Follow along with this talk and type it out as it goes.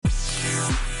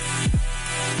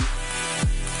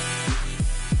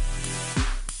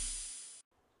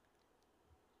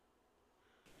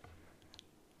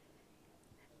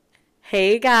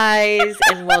Hey guys,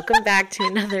 and welcome back to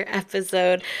another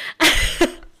episode.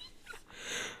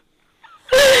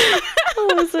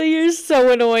 Alyssa, you're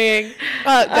so annoying.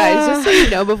 Guys, just so you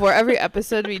know, before every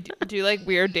episode we do like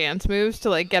weird dance moves to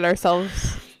like get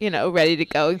ourselves, ready to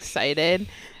go, excited.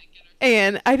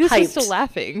 And I just was still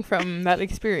laughing from that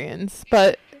experience,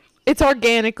 but it's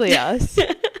organically us.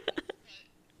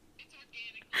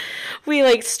 We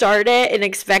like start it and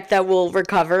expect that we'll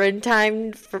recover in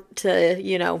time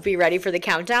to be ready for the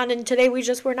countdown. And today we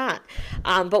just were not.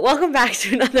 But welcome back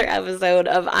to another episode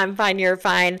of I'm Fine, You're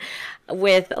Fine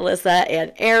with Alyssa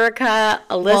and Erica.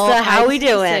 Alyssa, how are we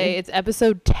doing? It's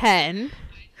episode 10.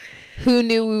 Who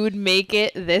knew we would make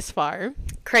it this far?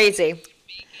 Crazy.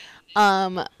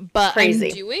 But Crazy.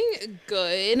 I'm doing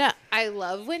good. I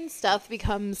love when stuff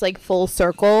becomes like full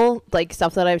circle, like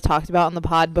stuff that I've talked about on the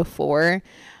pod before.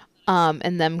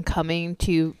 And them coming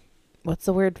to, what's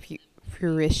the word?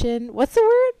 Fruition? What's the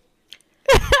word?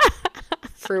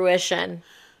 Fruition.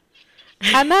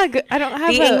 I'm not good. I don't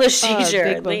have the English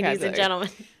teacher, ladies and gentlemen.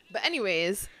 But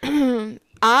anyways, Alyssa,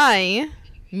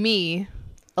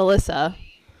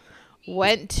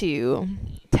 went to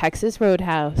Texas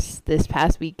Roadhouse this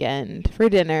past weekend for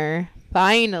dinner.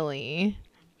 Finally.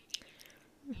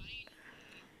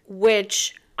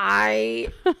 Which I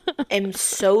am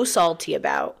so salty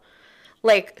about.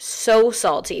 Like, so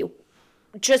salty.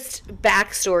 Just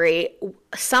backstory.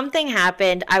 Something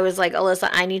happened. I was like, Alyssa,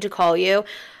 I need to call you.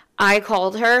 I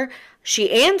called her.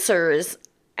 She answers.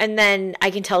 And then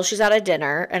I can tell she's out of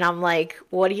dinner. And I'm like,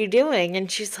 what are you doing? And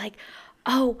she's like,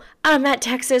 oh, I'm at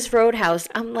Texas Roadhouse.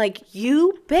 I'm like,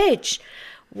 you bitch.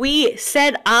 We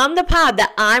said on the pod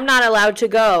that I'm not allowed to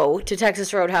go to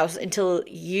Texas Roadhouse until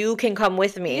you can come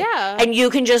with me. Yeah. And you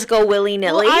can just go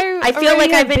willy-nilly. Well, I feel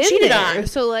like I've been cheated there. on.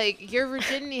 So, like, your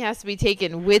virginity has to be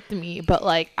taken with me. But,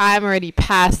 like, I'm already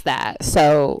past that.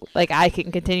 So, like, I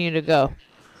can continue to go.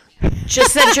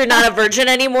 Just since you're not a virgin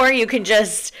anymore, you can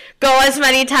just go as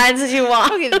many times as you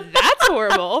want. Okay, that's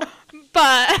horrible.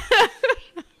 But,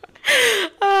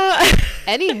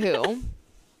 anywho,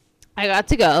 I got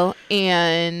to go,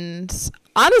 and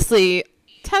honestly,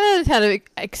 10 out of 10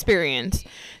 experience.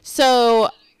 So,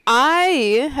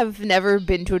 I have never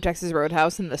been to a Texas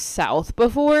Roadhouse in the South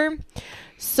before,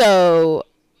 so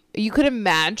you could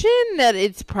imagine that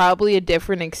it's probably a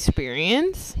different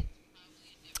experience.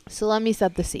 So, let me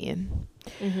set the scene.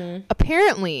 Mm-hmm.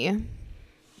 Apparently,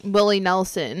 Willie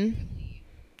Nelson,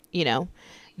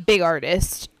 big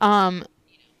artist, that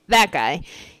guy.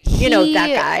 That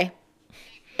guy.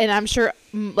 And I'm sure,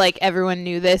 like, everyone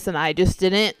knew this and I just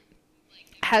didn't,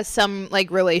 has some,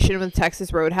 like, relation with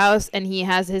Texas Roadhouse, and he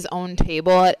has his own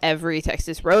table at every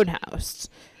Texas Roadhouse,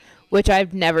 which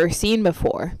I've never seen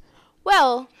before.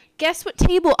 Well, guess what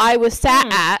table I was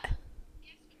sat at?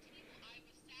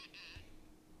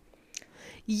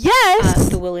 Yes.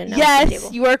 The Willie Nelson yes,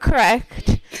 table. You are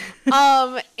correct.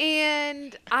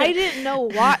 And I didn't know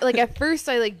why. Like, at first,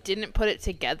 I, like, didn't put it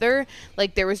together.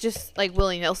 Like, there was just, like,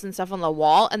 Willie Nelson stuff on the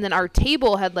wall, and then our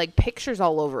table had, like, pictures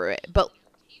all over it. But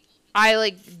I,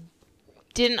 like,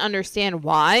 didn't understand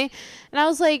why. And I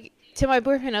was like, to my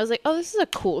boyfriend, I was like, oh, this is a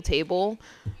cool table.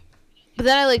 But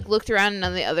then I, like, looked around, and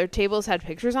none of the other tables had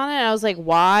pictures on it, and I was like,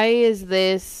 why is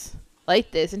this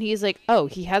like this? And he's like, oh,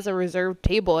 he has a reserved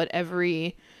table at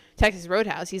every Texas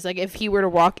Roadhouse. He's like, if he were to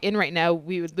walk in right now,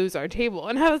 we would lose our table.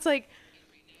 And I was like,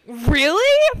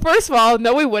 really? First of all,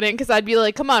 no, we wouldn't, because I'd be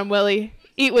like, come on, Willie,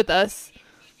 eat with us.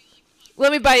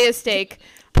 Let me buy you a steak.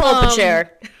 Pull up a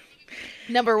chair.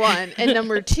 Number one. And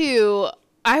number two,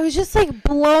 I was just, like,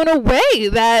 blown away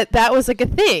that was, like, a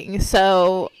thing.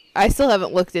 So I still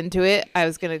haven't looked into it. I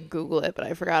was going to Google it, but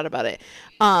I forgot about it.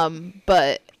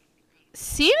 But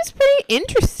seems pretty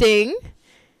interesting.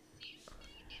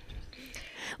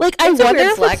 Like, I wonder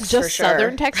if it's just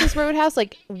Southern Texas Roadhouse.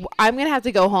 Like, I'm going to have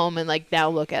to go home and, like, now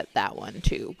look at that one,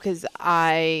 too. Because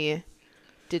I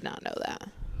did not know that.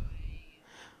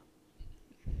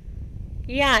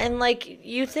 Yeah, and, like,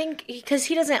 you think, because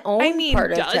he doesn't own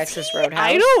part of Texas Roadhouse.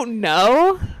 I don't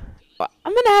know.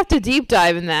 I'm going to have to deep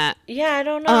dive in that. Yeah, I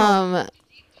don't know.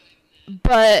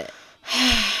 But,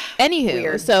 anywho,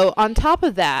 Weird. So on top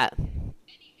of that,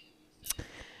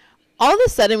 all of a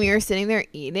sudden we were sitting there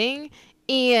eating,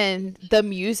 and the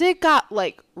music got,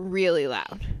 like, really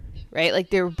loud, right? Like,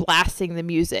 they were blasting the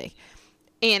music.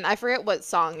 And I forget what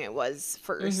song it was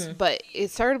first, but it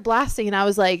started blasting, and I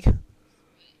was like,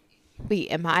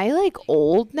 wait, am I, like,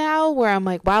 old now? Where I'm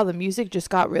like, wow, the music just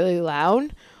got really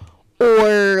loud?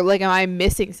 Or, like, am I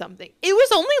missing something? It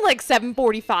was only, like,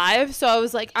 7:45, so I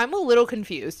was like, I'm a little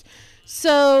confused.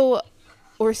 So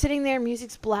we're sitting there,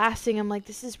 music's blasting. I'm like,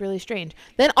 this is really strange.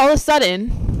 Then all of a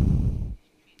sudden,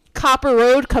 Copper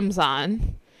Road comes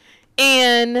on,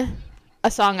 and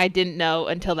a song I didn't know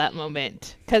until that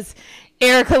moment, because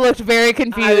Erica looked very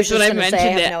confused when I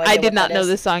mentioned it. I did not know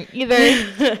this song either.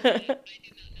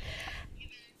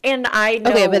 And I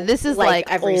know, okay, but this is like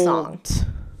every old.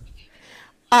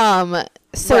 song.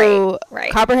 So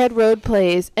right. Copperhead Road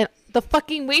plays, and the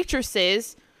fucking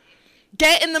waitresses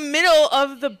get in the middle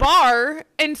of the bar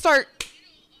and start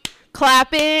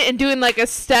clapping and doing like a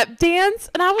step dance,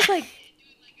 and I was like,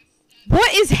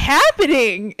 what is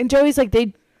happening? And Joey's like,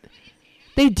 they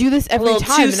do this every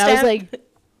time. And I was like,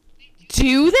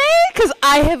 do they? Because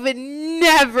I have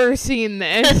never seen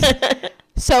this.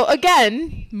 So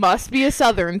again, must be a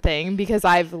Southern thing, because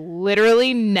I've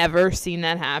literally never seen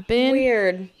that happen.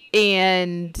 Weird.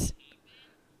 And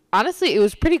honestly, it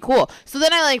was pretty cool. So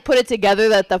then I like put it together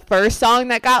that the first song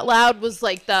that got loud was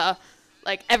like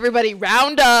everybody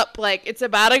round up, like it's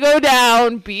about to go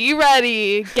down, be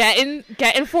ready, get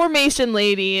in formation,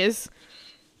 ladies.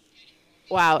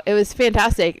 Wow, it was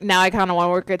fantastic. Now I kind of want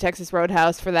to work at Texas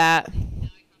Roadhouse for that.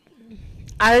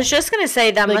 I was just gonna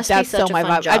say that must be such a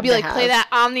fun job. I'd be like, play that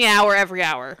on the hour, every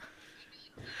hour.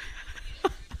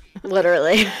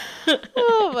 Literally.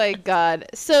 Oh my god.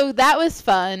 So that was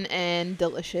fun and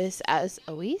delicious as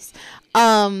always.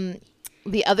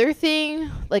 The other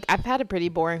thing, like, I've had a pretty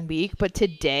boring week, but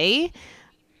today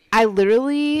I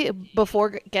literally,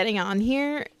 before getting on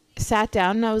here, sat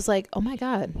down and I was like, oh my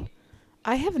god,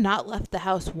 I have not left the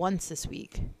house once this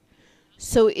week.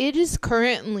 So it is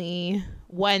currently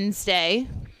Wednesday.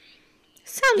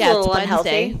 Sounds a little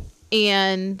unhealthy.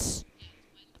 And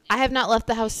I have not left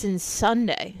the house since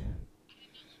Sunday.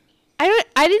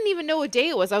 I didn't even know what day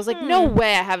it was. I was like, no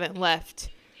way I haven't left.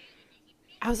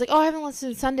 I was like, oh, I haven't left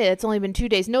since Sunday. That's only been 2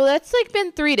 days. No, that's like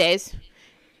been 3 days.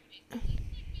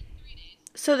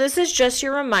 So this is just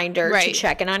your reminder to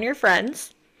check in on your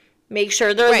friends. Make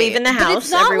sure they're leaving the house. But it's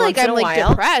not every like once in I'm a like while.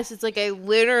 depressed. It's like I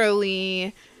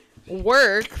literally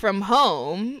work from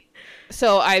home.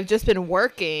 So I've just been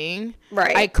working.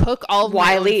 Right. I cook all of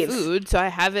my own food, so I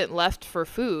haven't left for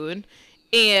food.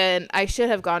 And I should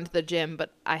have gone to the gym,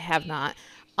 but I have not.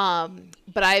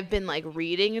 But I've been like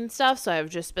reading and stuff, so I've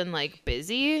just been like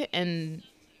busy, and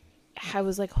I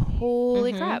was like,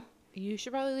 holy crap, you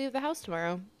should probably leave the house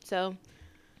tomorrow. So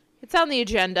it's on the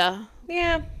agenda.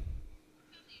 Yeah.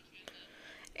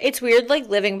 It's weird, like,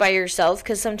 living by yourself,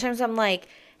 because sometimes I'm like,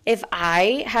 if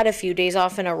I had a few days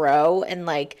off in a row and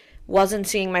like wasn't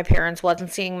seeing my parents,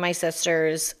 wasn't seeing my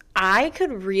sisters, I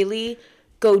could really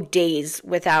go days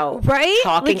without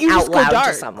talking like, out loud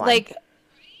to someone. Like,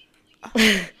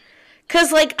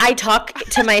 because, like, I talk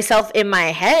to myself in my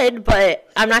head, but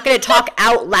I'm not going to talk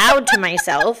out loud to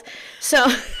myself. So,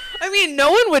 I mean,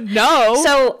 no one would know.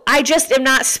 So I just am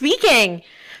not speaking.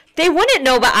 They wouldn't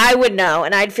know, but I would know,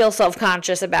 and I'd feel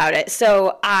self-conscious about it.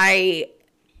 So I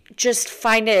just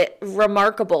find it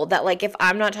remarkable that, like, if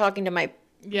I'm not talking to my,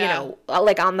 you know,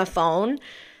 like, on the phone,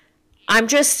 I'm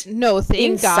just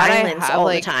in silence all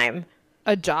the time.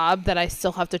 A job that I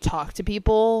still have to talk to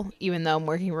people, even though I'm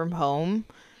working from home,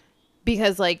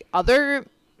 because like other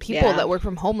people that work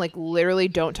from home, like, literally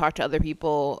don't talk to other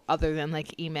people other than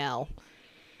like email,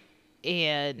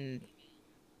 and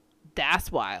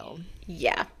that's wild.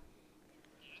 Yeah,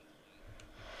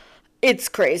 it's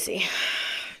crazy.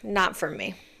 Not for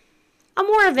me. I'm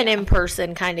more of an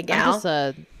in-person kind of gal. I'm just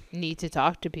a need to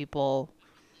talk to people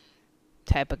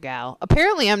type of gal.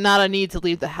 Apparently I'm not a need to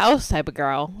leave the house type of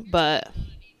girl, but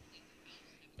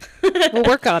we'll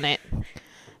work on it.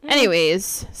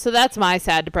 Anyways, so that's my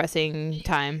sad, depressing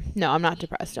time. No, I'm not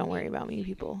depressed. Don't worry about me,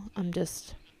 people. I'm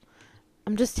just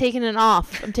taking it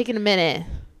off. I'm taking a minute.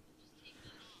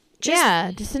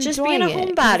 Just enjoying being a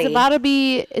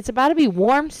homebody. It's about to be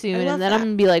warm soon, and then I'm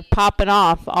gonna be like popping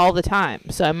off all the time.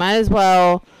 So I might as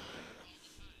well.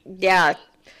 Yeah.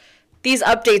 These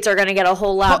updates are going to get a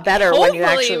whole lot better when you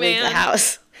actually leave the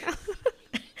house. All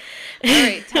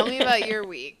right. Tell me about your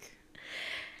week.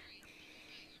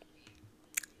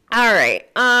 All right.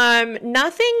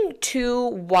 Nothing too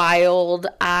wild.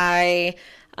 I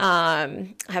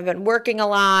have been working a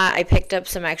lot. I picked up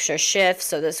some extra shifts.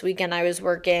 So this weekend I was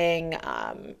working,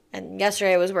 and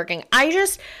yesterday I was working.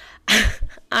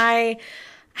 I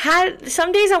had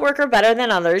some days at work are better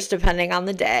than others depending on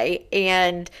the day.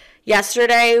 And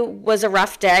yesterday was a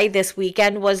rough day. This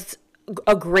weekend was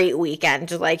a great weekend.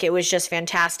 Like, it was just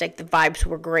fantastic. The vibes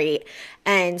were great.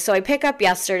 And so I pick up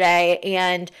yesterday,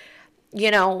 and, you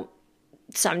know,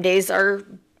 some days are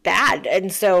bad.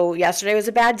 And so yesterday was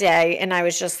a bad day, and I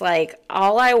was just like,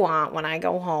 all I want when I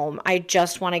go home, I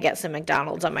just want to get some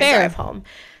McDonald's on my drive home.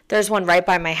 There's one right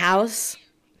by my house.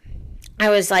 I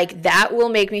was like, that will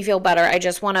make me feel better. I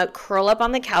just want to curl up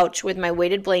on the couch with my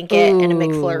weighted blanket and a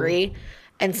McFlurry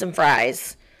and some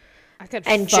fries I could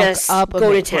and fuck just up a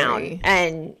go to McFlurry. town.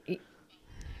 And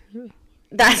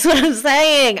that's what I'm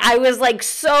saying. I was like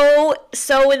so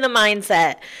in the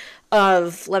mindset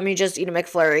of let me just eat a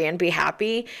McFlurry and be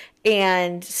happy.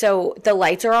 And so the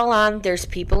lights are all on. There's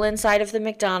people inside of the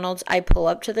McDonald's. I pull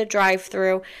up to the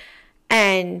drive-thru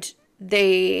and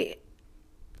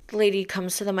lady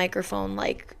comes to the microphone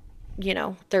like,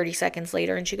 30 seconds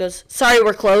later and she goes, "Sorry,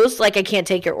 we're closed. Like, I can't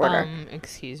take your order."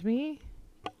 Excuse me?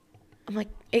 I'm like,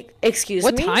 excuse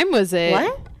What me? time was it?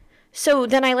 What? So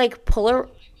then I like pull her.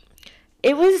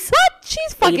 It was What?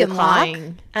 She's 8 fucking o'clock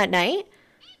lying. at night.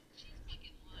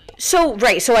 So,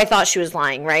 right. So I thought she was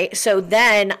lying, right? So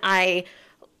then I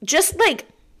just like,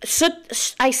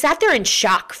 I sat there in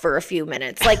shock for a few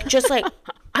minutes. Like, just like,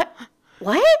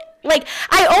 what? Like,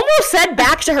 I almost said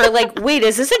back to her, like, wait,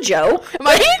 is this a joke? Am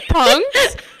I being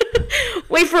punked?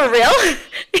 Wait, for real?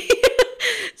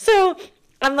 So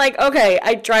I'm like, okay,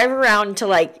 I drive around to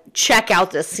like check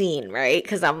out the scene, right?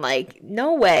 Because I'm like,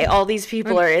 no way, all these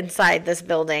people are inside this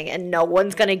building and no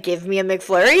one's gonna give me a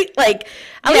McFlurry. Like,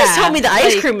 at least tell me the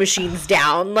ice cream machine's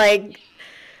down. Like,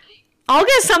 I'll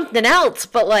get something else.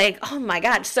 But like, oh my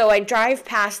god. So I drive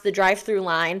past the drive-through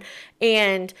line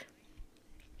and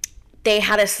they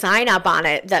had a sign up on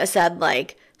it that said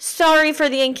like, "Sorry for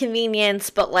the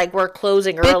inconvenience, but like we're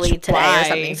closing early today," why? or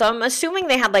something. So I'm assuming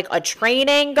they had like a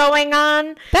training going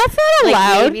on. That's not Like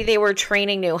allowed. maybe they were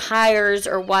training new hires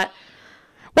or what.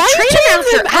 Why are you Train them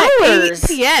training them after at hours. 8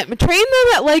 p.m.? Train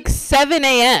them at like 7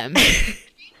 a.m.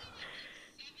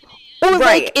 Or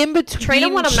like in between Train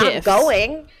them when I'm not shifts.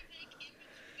 going.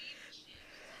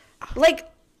 Like,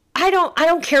 I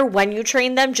don't care when you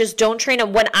train them. Just don't train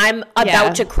them when I'm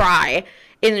about to cry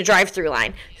in the drive-through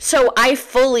line. So I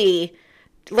fully,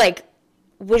 like,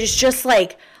 was just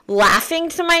like laughing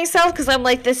to myself because I'm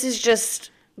like, this is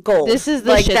just gold. This is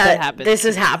the like, shit that happens. This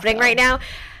is happening right now.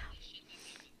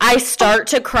 I start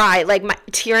to cry, like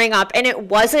tearing up, and it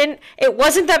wasn't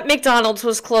that McDonald's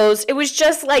was closed. It was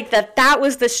just like that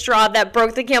was the straw that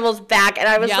broke the camel's back, and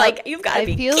I was like, "You've got to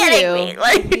be kidding me!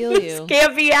 Like, this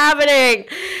can't be happening."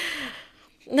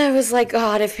 And I was like,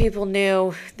 God, if people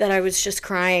knew that I was just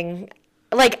crying.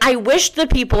 Like, I wish the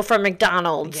people from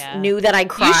McDonald's knew that I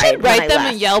cried. You should when write I them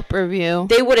left. a Yelp review.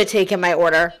 They would have taken my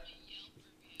order.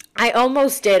 I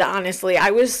almost did, honestly.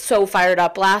 I was so fired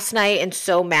up last night and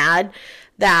so mad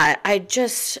that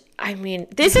I mean,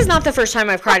 this is not the first time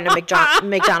I've cried in a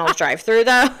McDonald's drive-thru,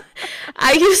 though.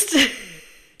 I used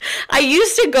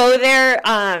to go there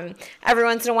every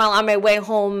once in a while on my way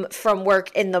home from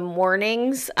work in the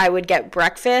mornings. I would get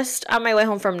breakfast on my way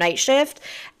home from night shift,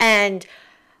 and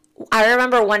I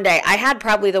remember one day I had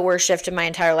probably the worst shift in my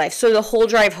entire life. So the whole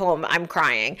drive home, I'm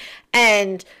crying,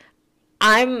 and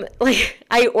I'm like,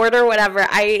 I order whatever.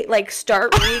 I like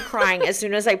start crying as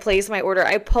soon as I place my order.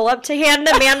 I pull up to hand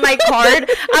the man my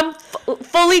card. I'm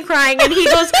fully crying, and he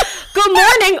goes, "Good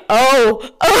morning." Oh.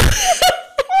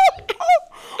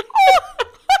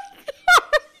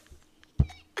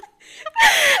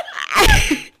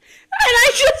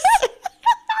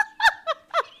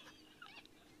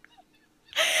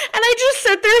 And I just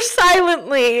sit there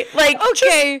silently, like,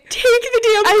 okay, just take the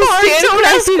damn card, don't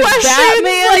ask questions. That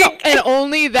man, like, and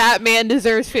only that man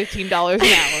deserves $15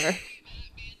 an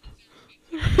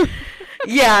hour.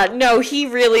 Yeah, no, he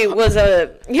really was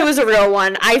a real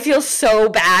one. I feel so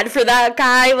bad for that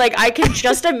guy. Like, I can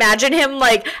just imagine him,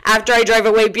 like, after I drive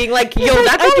away being like, yo,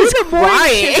 that guy was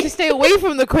crying. To stay away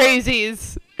from the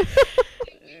crazies.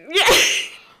 Yeah.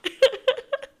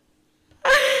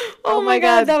 Oh my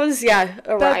god, that was, a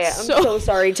riot. I'm so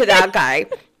sorry to that guy.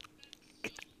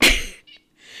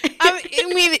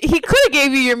 I mean, he could have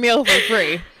gave you your meal for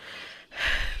free.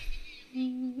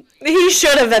 He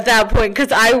should have at that point,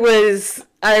 because I was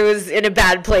in a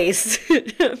bad place.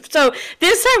 So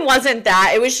this time wasn't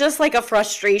that. It was just like a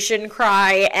frustration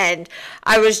cry, and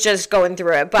I was just going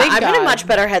through it. But I'm in a much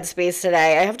better headspace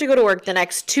today. I have to go to work the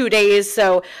next 2 days,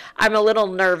 so I'm a little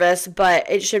nervous, but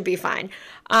it should be fine.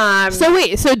 So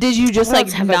wait, so did you just like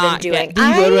not doing? Did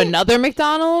you go to another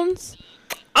McDonald's?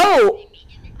 Oh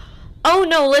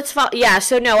no,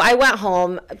 so no, I went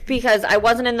home because I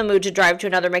wasn't in the mood to drive to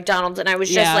another McDonald's, and I was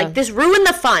just like, this ruined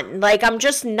the fun. Like, I'm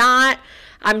just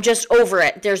over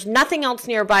it. There's nothing else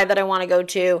nearby that I want to go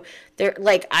to.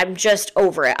 I'm just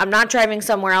over it. I'm not driving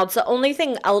somewhere else. The only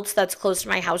thing else that's close to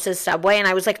my house is Subway, and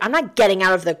I was like, I'm not getting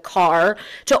out of the car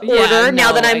to order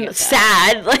now that I'm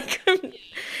sad. Like,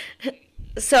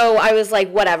 so I was like,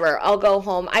 whatever, I'll go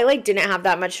home. I didn't have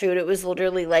that much food. It was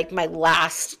literally like my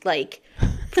last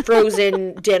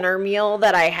frozen dinner meal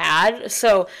that I had.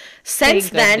 So since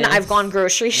then, I've gone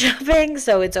grocery shopping,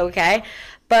 so it's okay.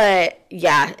 But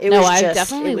yeah, I've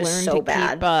definitely learned so to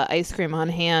bad. keep ice cream on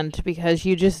hand because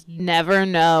you just never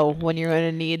know when you're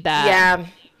going to need that. Yeah,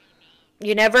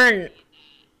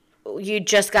 you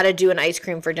just got to do an ice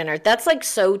cream for dinner. That's like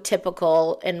so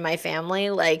typical in my family,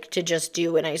 like to just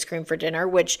do an ice cream for dinner,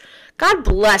 which God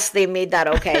bless they made that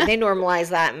okay. They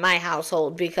normalized that in my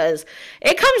household because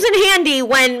it comes in handy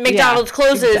when McDonald's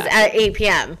closes at 8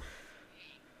 p.m.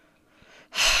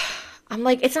 I'm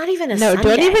like, it's not even a Sunday.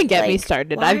 Don't even get me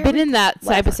started. I've been in that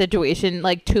type of situation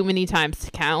like too many times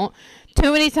to count.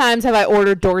 Too many times have I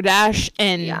ordered DoorDash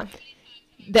and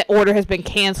the order has been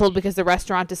canceled because the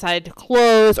restaurant decided to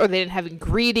close or they didn't have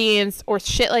ingredients or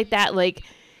shit like that. Like,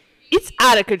 it's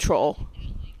out of control.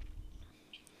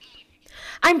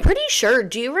 I'm pretty sure.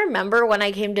 Do you remember when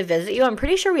I came to visit you? I'm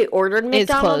pretty sure we ordered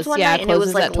McDonald's one night and it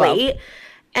was like late.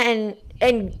 And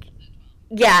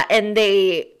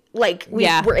they like we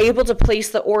were able to place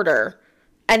the order.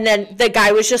 And then the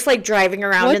guy was just like driving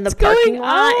around in the parking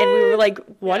lot and we were like,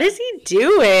 what is he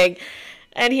doing?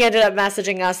 And he ended up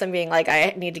messaging us and being like,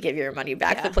 I need to give you your money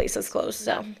back. Yeah. The place is closed.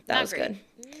 So that was good.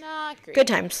 Not great. Good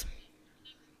times.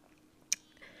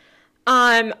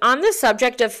 On the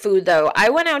subject of food, though, I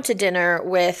went out to dinner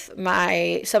with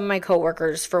some of my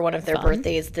coworkers for one of their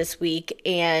birthdays this week.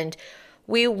 And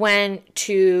we went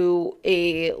to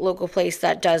a local place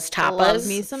that does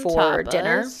tapas for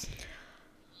dinner.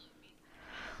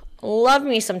 Love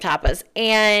me some tapas.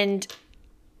 And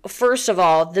first of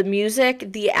all, the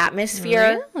music, the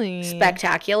atmosphere,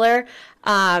 spectacular.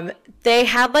 They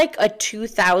had like a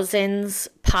 2000s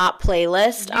pop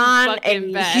playlist on,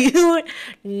 and you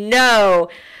know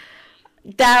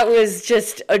that was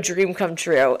just a dream come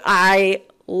true. I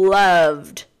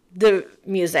loved the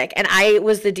music, and I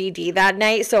was the DD that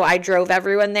night, so I drove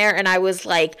everyone there, and I was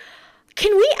like,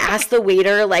 can we ask the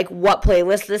waiter, like, what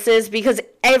playlist this is? Because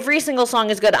every single song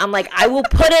is good. I'm like, I will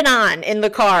put it on in the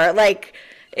car. Like,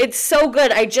 it's so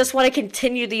good. I just want to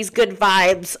continue these good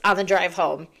vibes on the drive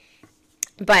home.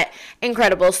 But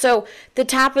incredible. So the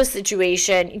tapas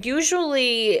situation,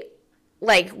 usually,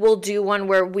 like, we'll do one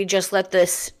where we just let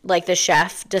the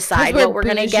chef decide what we're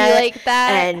going to get. Like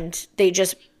that. And they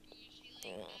just,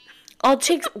 I'll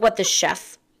take what the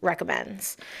chef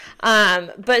recommends.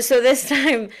 But so this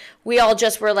time we all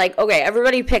just were like, okay,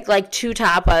 everybody pick like 2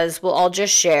 tapas. We'll all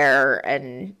just share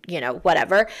and,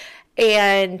 whatever.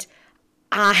 And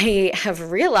I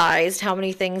have realized how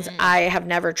many things I have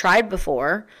never tried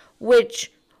before,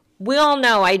 which we all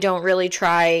know I don't really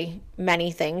try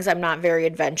many things. I'm not very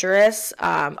adventurous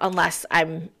unless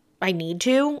I need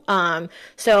to.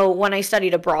 So when I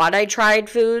studied abroad, I tried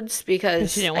foods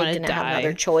because I didn't have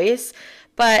another choice.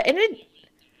 But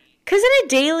because in a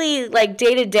daily, like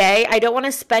day to day, I don't want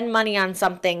to spend money on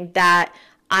something that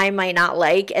I might not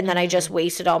like and then I just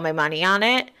wasted all my money on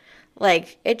it.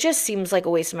 Like, it just seems like a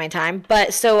waste of my time.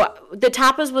 But so the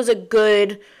tapas was a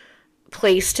good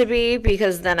place to be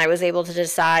because then I was able to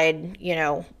decide,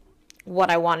 what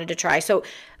I wanted to try. So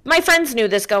my friends knew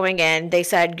this going in. They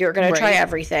said, you're going to try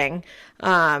everything.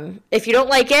 If you don't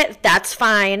like it, that's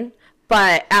fine.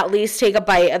 But at least take a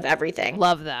bite of everything.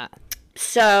 Love that.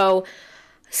 So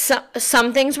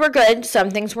some things were good. Some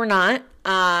things were not.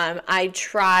 I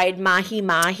tried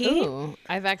mahi-mahi. Ooh,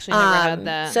 I've actually never had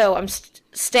that. So I'm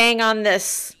staying on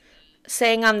this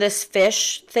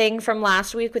fish thing from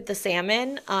last week with the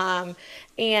salmon.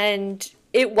 And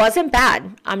it wasn't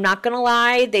bad. I'm not going to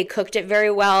lie. They cooked it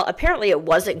very well. Apparently it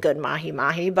wasn't good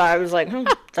mahi-mahi, but I was like,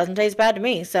 doesn't taste bad to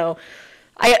me. So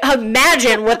I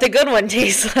imagine what the good one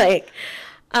tastes like.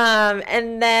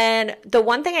 And then the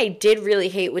one thing I did really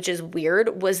hate, which is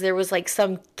weird, was there was like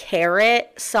some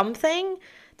carrot something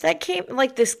that came,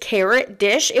 like this carrot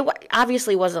dish. It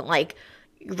obviously wasn't like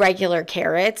regular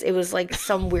carrots. It was like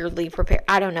some weirdly prepared,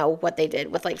 I don't know what they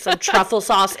did with like some truffle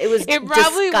sauce. It was It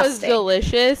probably disgusting. Was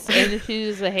delicious and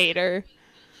she's a hater.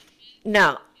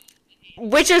 No.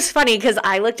 Which is funny because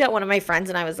I looked at one of my friends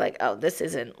and I was like, oh, this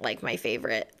isn't like my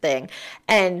favorite thing.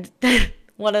 And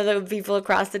one of the people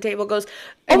across the table goes,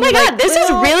 oh my God, this is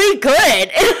really good.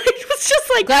 And it was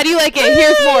just like, glad you like it.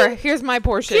 Here's more. Here's my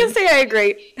portion. Can't say I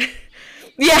agree.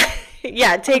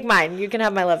 Yeah, take mine. You can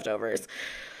have my leftovers.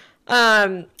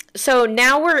 So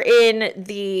now we're in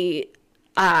the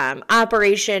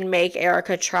Operation Make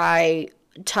Erica Try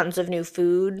Tons of New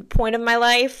Food point of my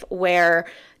life where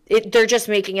they're just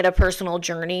making it a personal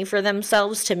journey for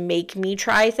themselves to make me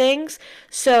try things.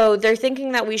 So they're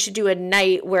thinking that we should do a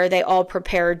night where they all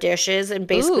prepare dishes and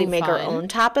basically make our own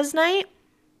tapas night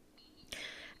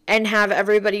and have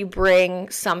everybody bring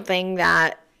something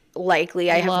that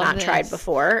likely I have Love not tried this.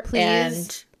 before. Please,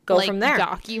 and go like, from there.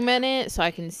 document it so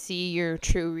I can see your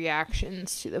true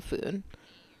reactions to the food.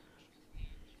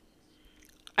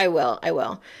 I will.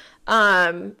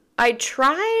 I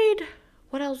tried,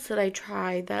 what else did I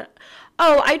try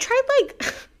I tried like,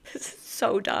 this is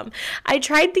so dumb. I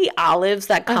tried the olives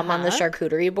that come on the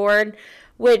charcuterie board,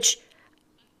 which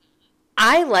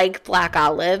I like black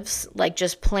olives, like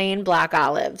just plain black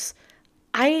olives.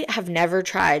 I have never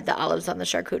tried the olives on the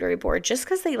charcuterie board just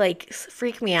because they like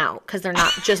freak me out because they're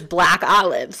not just black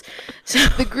olives. So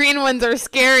The green ones are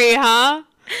scary, huh?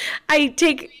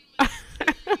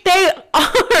 they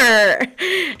are.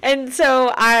 And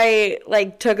so I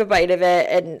like took a bite of it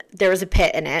and there was a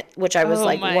pit in it, which I was Oh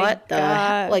like, my what the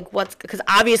God. like what's, because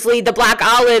obviously the black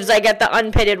olives, I get the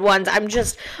unpitted ones. I'm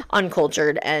just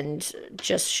uncultured and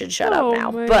just should shut up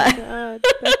now. But God.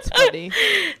 That's funny.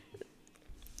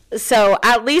 so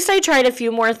at least I tried a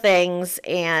few more things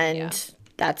and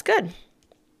that's good.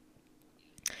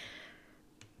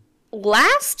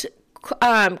 Last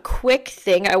quick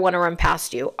thing I want to run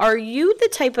past you. Are you the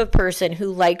type of person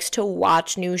who likes to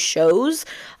watch new shows?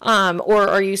 Or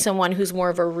are you someone who's more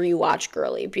of a rewatch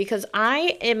girly? Because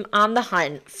I am on the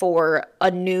hunt for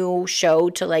a new show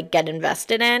to like get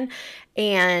invested in.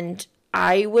 And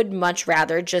I would much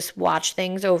rather just watch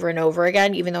things over and over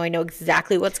again, even though I know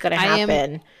exactly what's going to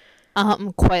happen.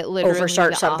 Quite literally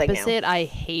Start the something new. opposite. I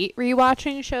hate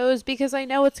rewatching shows because I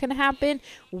know what's going to happen,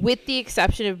 with the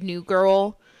exception of New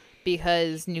Girl,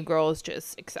 because New Girl is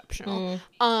just exceptional.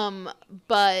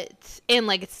 But and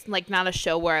like it's like not a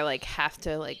show where I like have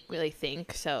to like really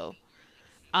think. So,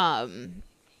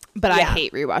 but I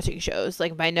hate rewatching shows.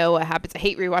 Like if I know what happens, I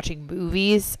hate rewatching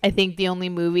movies. I think the only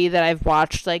movie that I've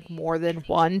watched like more than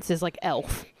once is like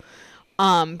Elf,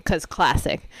 because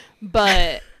classic.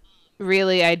 But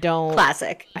really, I don't.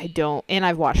 Classic. I don't, and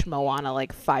I've watched Moana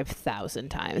like 5,000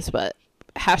 times. But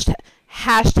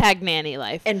hashtag nanny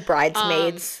life And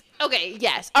Bridesmaids. Okay,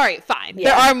 yes. All right, fine. Yeah.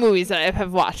 There are movies that I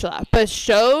have watched a lot, but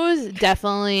shows,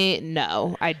 definitely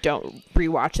no. I don't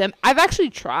rewatch them. I've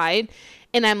actually tried,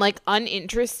 and I'm like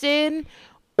uninterested,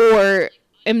 or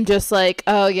am just like,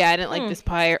 oh yeah, I didn't like this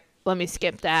part. Let me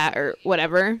skip that or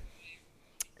whatever.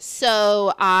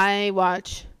 So I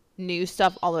watch new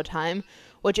stuff all the time,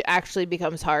 which actually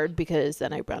becomes hard because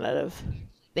then I run out of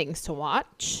things to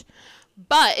watch.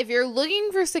 But if you're looking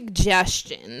for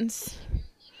suggestions,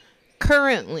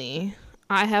 currently,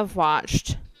 I have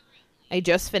watched, I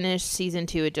just finished season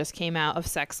 2. It just came out of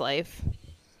Sex Life.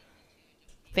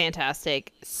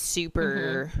 Fantastic.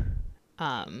 Super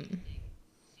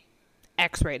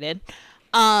X-rated.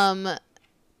 I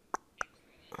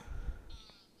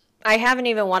haven't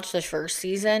even watched the first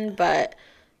season, but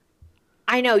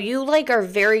I know you like are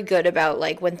very good about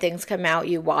like when things come out,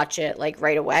 you watch it like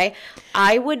right away.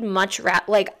 I would much rather,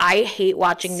 like, I hate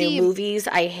watching new movies.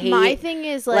 I hate, my thing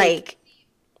is like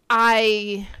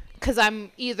because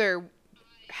I'm either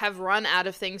have run out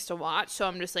of things to watch, so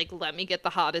I'm just like, let me get the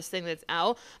hottest thing that's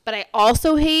out. But I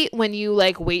also hate when you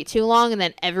like wait too long and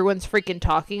then everyone's freaking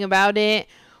talking about it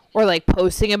or like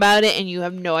posting about it and you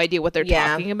have no idea what they're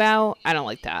talking about. I don't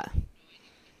like that.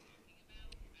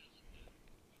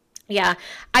 Yeah,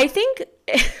 I think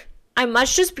I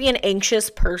must just be an anxious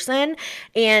person,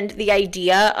 and the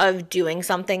idea of doing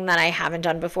something that I haven't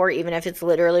done before, even if it's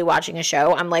literally watching a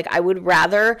show, I'm like, I would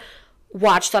rather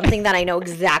watch something that I know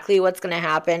exactly what's going to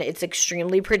happen. It's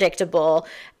extremely predictable,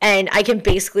 and I can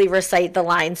basically recite the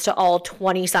lines to all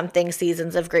 20-something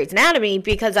seasons of Grey's Anatomy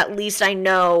because at least I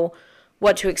know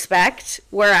what to expect.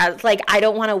 Whereas, like, I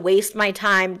don't want to waste my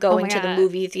time going to the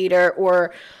movie theater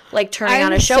or like turning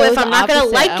on a show if I'm not going to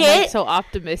like it. I'm like so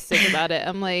optimistic about it.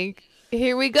 I'm like,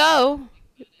 here we go.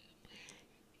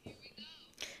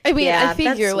 I mean, I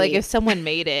figure like if someone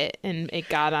made it and it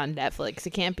got on Netflix, it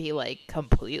can't be like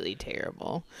completely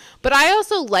terrible. But I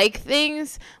also like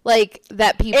things like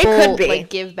that people like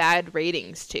give bad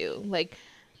ratings to. Like,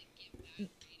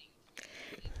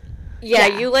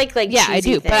 you like I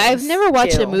do. But I've never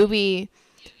watched a movie.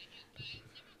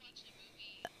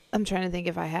 I'm trying to think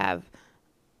if I have.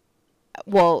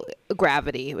 Well,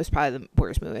 Gravity was probably the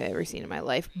worst movie I've ever seen in my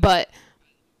life. But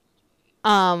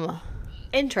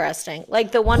interesting.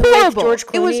 Like the one with George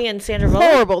Clooney and Sandra Bullock?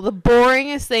 Horrible. The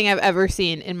boringest thing I've ever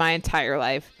seen in my entire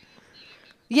life.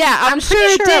 Yeah, I'm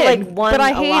sure it did. Like, won but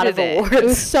I hated a lot of awards. It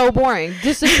was so boring.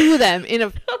 Just the two of them in a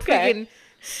freaking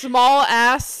small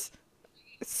ass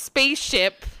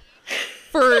spaceship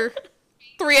for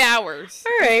 3 hours.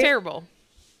 All right. It was terrible.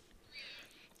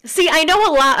 See, I know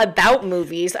a lot about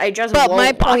movies. I just But won't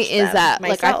my point is that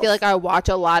myself. like I feel like I watch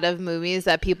a lot of movies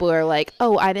that people are like,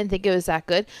 "Oh, I didn't think it was that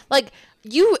good." Like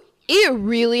it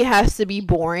really has to be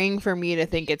boring for me to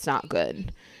think it's not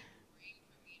good.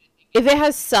 If it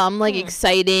has some like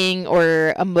exciting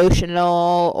or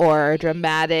emotional or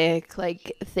dramatic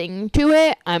like thing to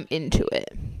it, I'm into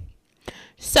it.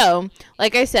 So,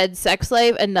 like I said, Sex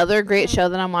Life, another great show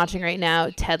that I'm watching right now,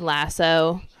 Ted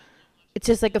Lasso. It's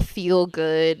just like a feel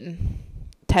good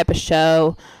type of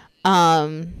show.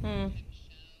 Outer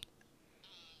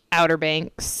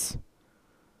Banks.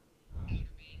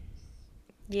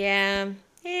 Yeah.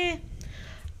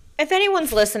 If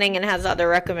anyone's listening and has other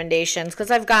recommendations, because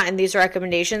I've gotten these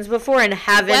recommendations before and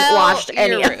haven't watched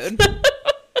any of them.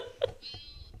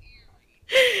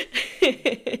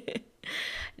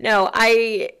 No,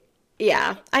 I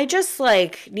just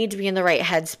like need to be in the right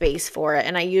headspace for it.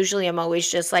 And I usually am always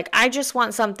just like, I just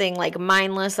want something like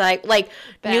mindless. Like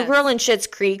New Girl and Schitt's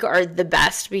Creek are the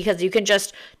best because you can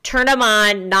just turn them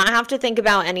on, not have to think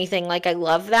about anything. Like I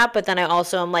love that. But then I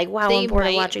also am like, wow, I'm bored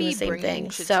of watching the same thing.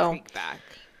 So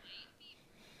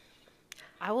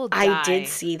I will die. I did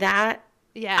see that.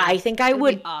 Yeah. I think I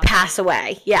would pass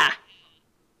away. Yeah.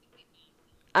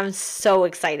 I'm so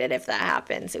excited if that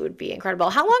happens. It would be incredible.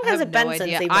 How long has it been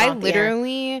since they've been off the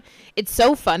air? It's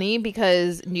so funny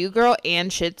because New Girl and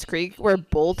Schitt's Creek were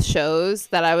both shows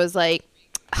that I was like,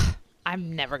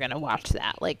 I'm never going to watch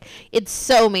that. Like, it's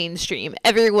so mainstream.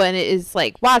 Everyone is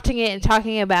like watching it and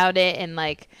talking about it. And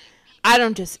like, I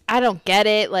don't get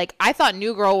it. Like, I thought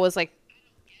New Girl was like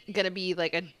going to be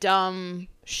like a dumb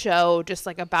show just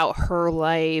like about her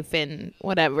life and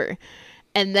whatever.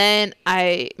 And then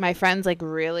my friends like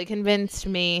really convinced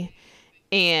me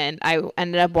and I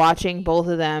ended up watching both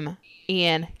of them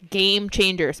and game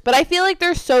changers. But I feel like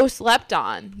they're so slept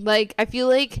on. Like I feel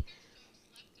like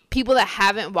people that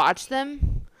haven't watched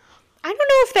them, I don't know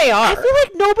if they are. I feel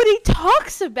like nobody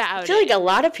talks about it. I feel like a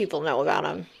lot of people know about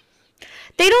them.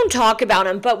 They don't talk about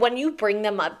them, but when you bring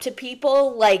them up to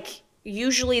people, like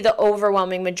usually the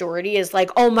overwhelming majority is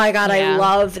like, oh my God, I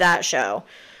love that show.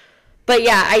 But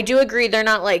yeah, I do agree they're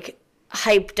not like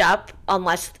hyped up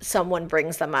unless someone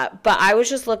brings them up. But I was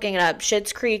just looking it up.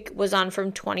 Schitt's Creek was on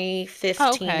from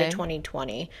 2015 to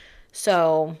 2020.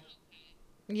 So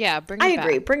yeah, I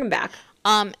agree. Bring them back.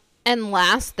 And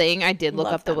last thing, I did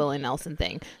look up the Willie Nelson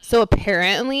thing. So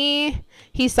apparently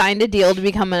he signed a deal to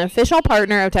become an official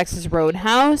partner of Texas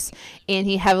Roadhouse, and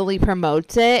he heavily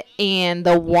promotes it. And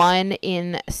the one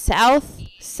in South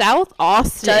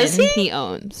Austin, he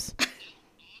owns.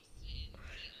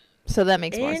 So that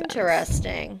makes more sense.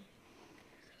 Interesting.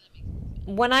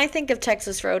 When I think of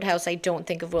Texas Roadhouse, I don't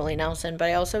think of Willie Nelson, but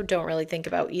I also don't really think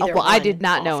about either. Well, I did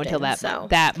not know until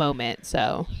that moment.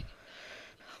 So,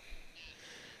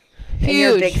 and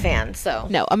you're a big fan. So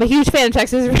no, I'm a huge fan of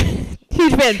Texas.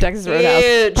 Huge fan of Texas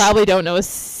Roadhouse. Probably don't know a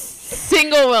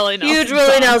single Willie Nelson. Huge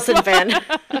Willie Nelson fan.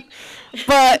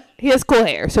 But he has cool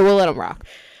hair, so we'll let him rock.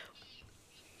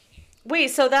 Wait,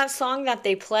 so that song that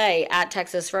they play at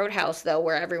Texas Roadhouse, though,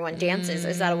 where everyone dances,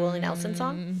 is that a Willie Nelson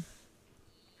song?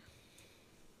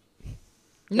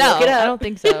 No, I don't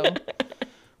think so.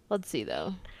 Let's see,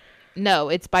 though. No,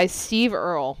 it's by Steve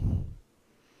Earle.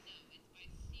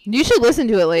 You should listen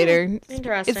to it later.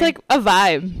 Interesting. It's like a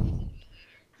vibe.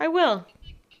 I will.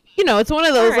 You know, it's one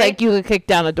of those, like, you could kick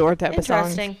down a door type of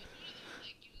songs. Interesting.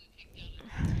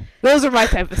 Those are my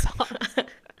type of songs.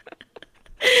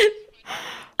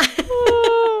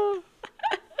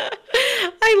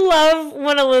 I love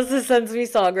when Alyssa sends me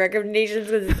song recommendations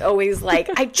because it's always like,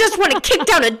 I just want to kick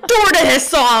down a door to this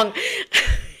song.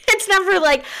 It's never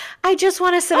like, I just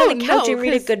want to sit on the couch and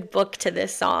read a good book to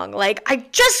this song. Like, I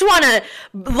just want to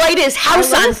light his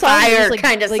house on fire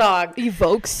kind of song.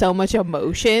 Evokes so much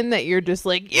emotion that you're just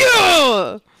like,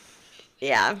 yeah.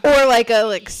 Yeah. Or like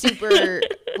a super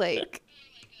like,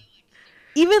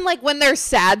 even like when they're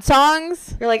sad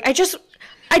songs, you're like, I just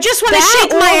want to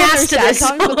shake my ass to this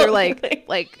song. But they're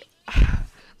like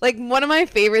one of my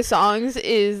favorite songs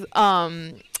is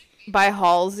by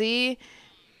Halsey,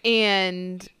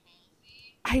 and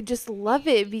I just love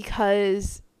it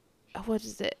because what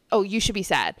is it? Oh, You Should Be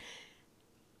Sad.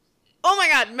 Oh my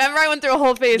God! Remember, I went through a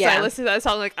whole phase. I listened to that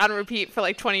song like on repeat for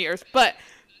like 20 years, but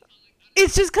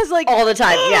it's just because like all the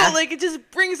time, like it just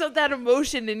brings up that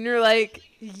emotion, and you're like,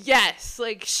 yes,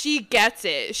 like she gets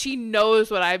it. She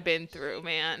knows what I've been through,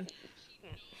 man.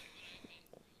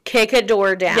 Kick a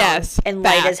door down, and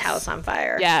light his house on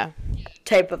fire. Yeah,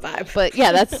 type of vibe. But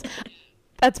yeah,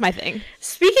 that's my thing.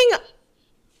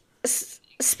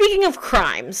 Speaking of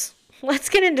crimes, let's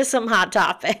get into some hot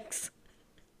topics.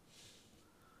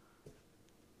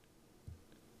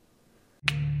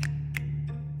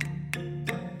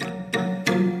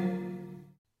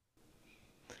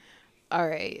 All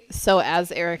right. So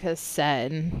as Erica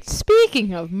said,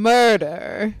 speaking of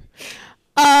murder,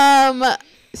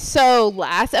 so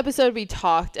last episode we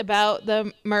talked about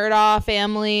the Murdaugh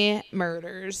family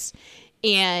murders,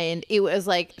 and it was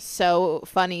like so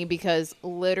funny because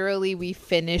literally we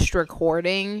finished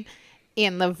recording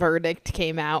and the verdict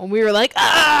came out and we were like,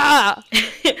 ah!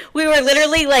 We were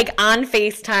literally like on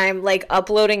FaceTime, like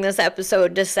uploading this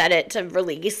episode to set it to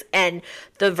release, and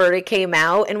the verdict came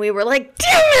out, and we were like,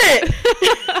 damn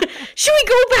it! Should we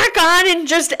go back on and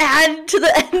just add to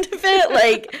the end of it?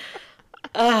 Like,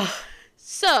 ugh.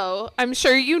 So, I'm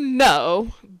sure you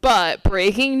know, but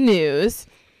breaking news,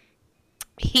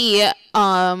 he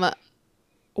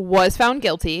was found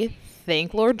guilty,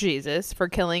 thank Lord Jesus, for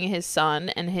killing his son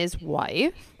and his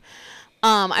wife.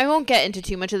 I won't get into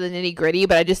too much of the nitty gritty,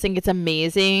 but I just think it's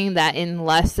amazing that in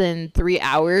less than 3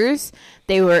 hours,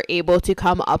 they were able to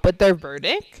come up with their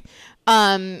verdict.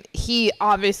 He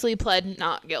obviously pled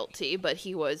not guilty, but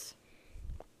he was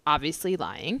obviously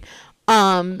lying.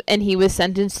 And he was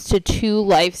sentenced to 2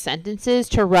 life sentences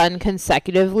to run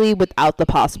consecutively without the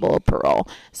possible parole.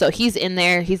 So he's in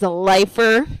there. He's a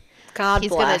lifer. God He's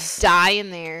bless. He's going to die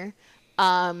in there.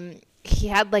 He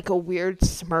had like a weird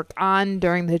smirk on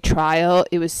during the trial.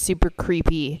 It was super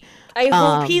creepy. I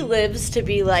hope he lives to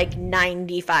be like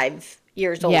 95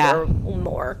 years old or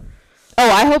more. Oh,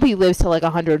 I hope he lives to like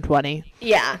 120.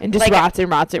 Yeah. And just like, rots and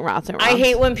rots and rots and rots. I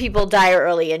hate when people die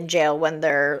early in jail when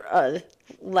they're a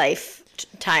life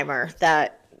timer,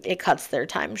 that it cuts their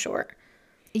time short.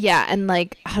 Yeah, and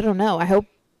like, I don't know. I hope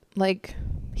like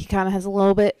he kind of has a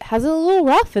little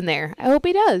rough in there. I hope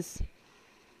he does.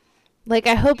 Like,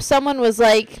 I hope someone was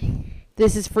like,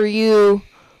 this is for you,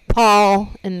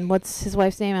 Paul, and what's his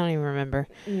wife's name? I don't even remember.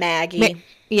 Maggie.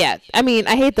 Yeah, I mean,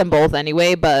 I hate them both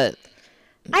anyway, but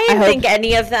I didn't think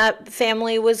any of that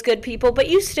family was good people, but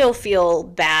you still feel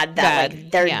bad that like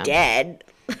they're dead.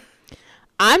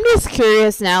 I'm just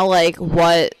curious now, like,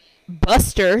 what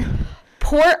Buster...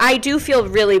 I do feel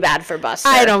really bad for Buster.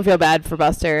 I don't feel bad for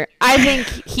Buster. I think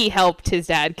he helped his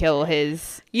dad kill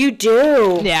his... You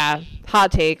do? Yeah,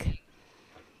 hot take.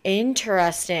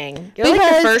 Interesting. You're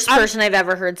like the first person I've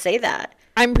ever heard say that.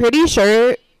 I'm pretty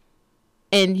sure,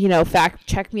 and, you know, fact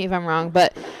check me if I'm wrong,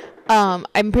 but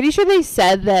I'm pretty sure they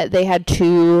said that they had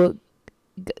 2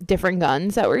 different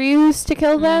guns that were used to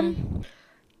kill them.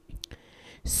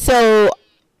 So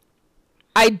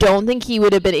I don't think he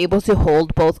would have been able to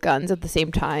hold both guns at the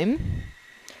same time.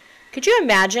 Could you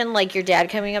imagine, like, your dad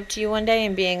coming up to you one day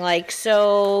and being like,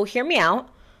 so, hear me out.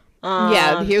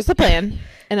 Yeah, here's the plan,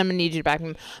 and I'm going to need you to back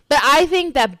him. But I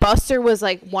think that Buster was,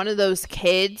 like, one of those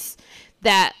kids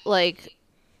that, like,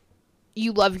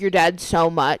 you love your dad so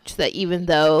much that even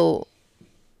though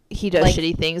he does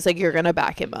shitty things, like, you're going to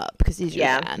back him up because he's your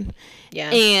dad.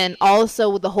 Yeah. And also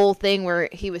with the whole thing where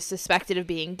he was suspected of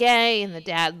being gay and the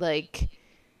dad, like,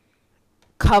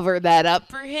 covered that up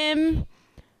for him.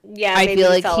 Yeah, I feel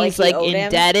like he's, like,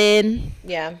 indebted.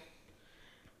 Yeah.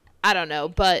 I don't know,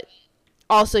 but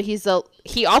also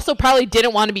he also probably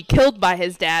didn't want to be killed by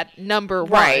his dad, number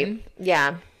one. Right.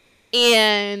 Yeah.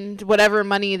 And whatever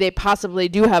money they possibly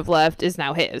do have left is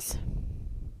now his.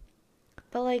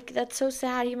 But, like, that's so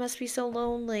sad. He must be so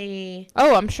lonely.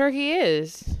 Oh, I'm sure he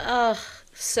is. Ugh,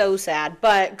 so sad.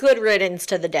 But good riddance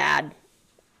to the dad.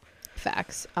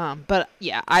 Facts. But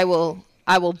yeah, I will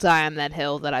die on that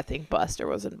hill that I think Buster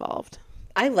was involved.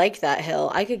 I like that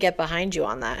hill. I could get behind you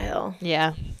on that hill.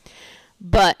 Yeah.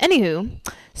 But anywho,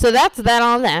 so that's that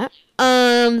on that.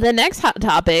 The next hot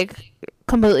topic,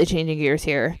 completely changing gears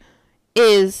here,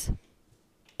 is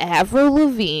Avril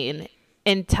Lavigne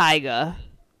and Tyga.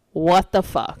 What the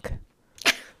fuck?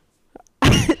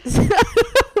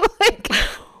 Like,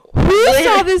 who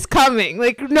saw this coming?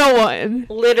 Like, no one.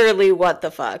 Literally, what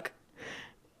the fuck?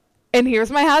 And here's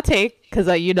my hot take, because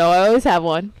you know I always have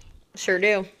one. Sure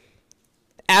do.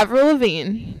 Avril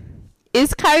Lavigne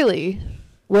is Kylie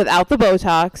without the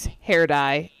Botox, hair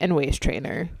dye, and waist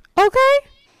trainer. Okay?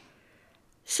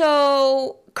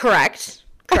 So, correct.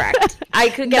 I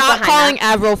could get not behind calling that.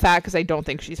 Avril fat because I don't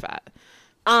think she's fat.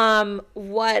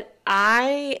 What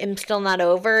I am still not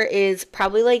over is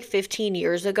probably like 15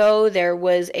 years ago, there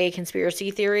was a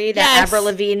conspiracy theory that Avril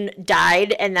Lavigne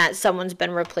died and that someone's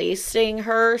been replacing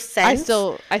her since.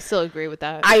 I still agree with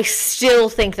that. I still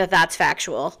think that that's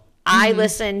factual. I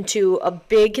listened to a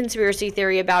big conspiracy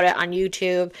theory about it on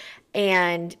YouTube,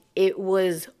 and it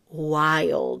was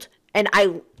wild. And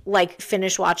I like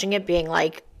finished watching it being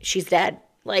like, she's dead.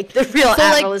 Like the real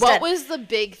Avril is dead. What was the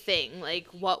big thing? Like,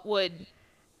 what would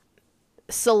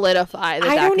solidify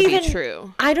that could be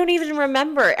true. I don't even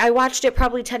remember. I watched it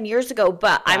probably 10 years ago,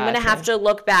 but I'm going to have to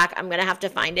look back. I'm going to have to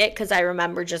find it because I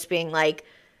remember just being like,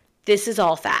 this is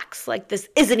all facts. Like, this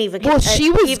isn't even she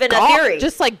was even a theory.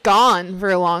 Just, like, gone for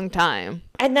a long time.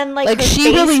 And then, like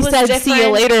she really said, different. See you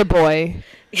later, boy.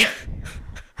 You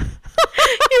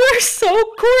are so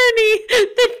corny.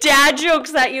 The dad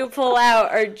jokes that you pull out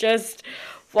are just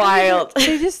wild.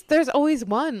 There's always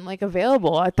one, like,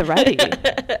 available at the ready.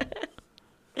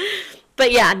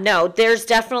 But yeah, no, there's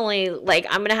definitely, like,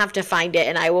 I'm going to have to find it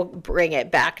and I will bring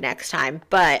it back next time.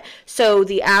 But so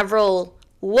the Avril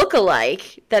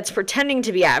lookalike that's pretending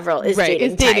to be Avril is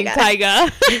dating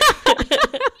Tyga.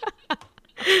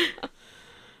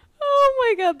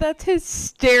 Oh my God, that's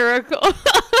hysterical.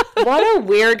 What a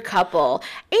weird couple.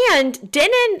 And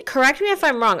correct me if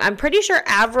I'm wrong, I'm pretty sure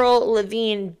Avril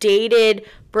Lavigne dated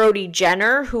Brody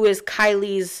Jenner, who is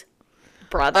Kylie's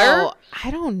brother. Oh, I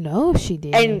don't know if she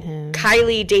dated him. And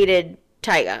Kylie dated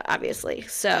Tyga, obviously.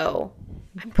 So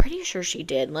I'm pretty sure she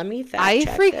did. Let me fact check this.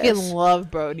 I freaking love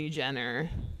Brody Jenner.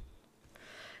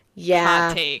 Yeah.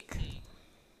 Hot take.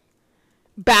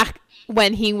 Back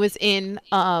when he was in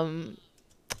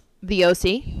the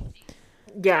OC.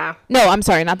 Yeah. No, I'm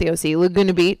sorry, not the OC.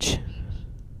 Laguna Beach.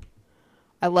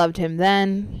 I loved him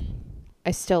then.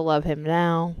 I still love him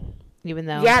now. Even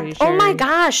though yeah. I'm pretty sure. Oh my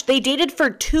gosh. They dated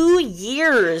for 2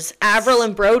 years, Avril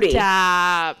and Brody.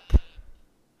 Stop.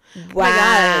 Wow. Oh my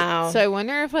God. So I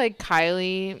wonder if like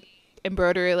Kylie and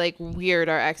Brody are like weird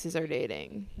our exes are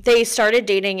dating. They started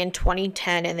dating in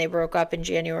 2010 and they broke up in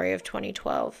January of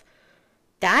 2012.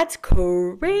 That's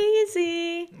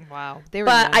crazy. Wow.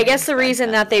 But I guess the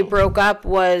reason that they broke up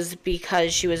was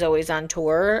because she was always on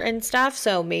tour and stuff.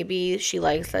 So maybe she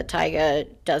likes that Tyga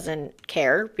doesn't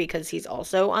care because he's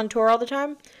also on tour all the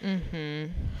time.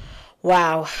 Mm-hmm.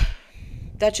 Wow.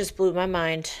 That just blew my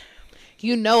mind.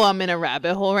 You know I'm in a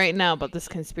rabbit hole right now about this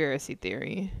conspiracy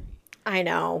theory. I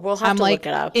know. We'll have to look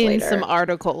it up in later. Some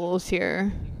articles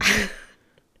here.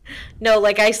 No,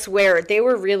 like I swear, they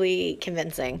were really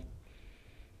convincing.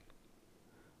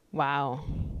 Wow.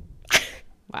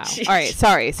 Wow. All right.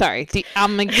 Sorry.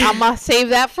 I'm gonna save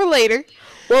that for later.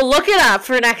 We'll look it up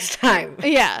for next time.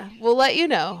 Yeah, we'll let you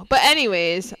know. But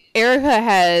anyways, Erica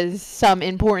has some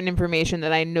important information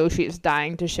that I know she's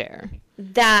dying to share.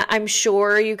 That I'm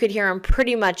sure you could hear on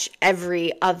pretty much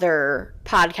every other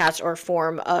podcast or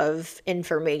form of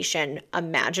information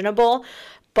imaginable.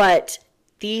 But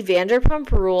the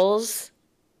Vanderpump Rules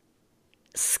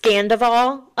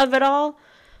scandal of it all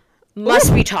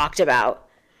must be talked about.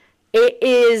 It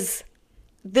is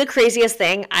the craziest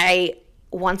thing. I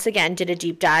once again did a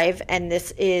deep dive, and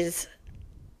this is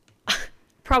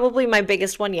probably my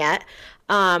biggest one yet.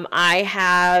 I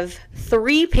have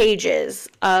 3 pages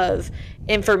of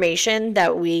information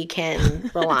that we can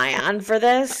rely on for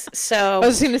this. So I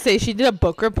was going to say, she did a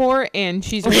book report and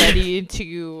she's ready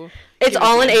to... It's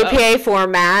all in APA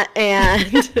format,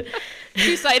 and...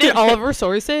 She cited all of her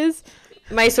sources.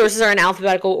 My sources are in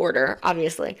alphabetical order,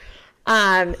 obviously.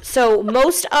 So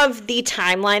most of the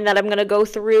timeline that I'm going to go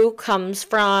through comes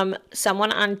from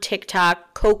someone on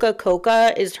TikTok.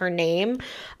 Coca is her name.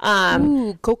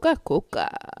 Ooh, Coca.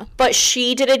 But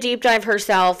she did a deep dive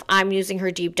herself. I'm using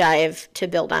her deep dive to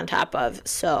build on top of.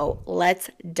 So let's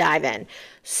dive in.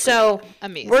 So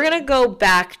amazing. We're going to go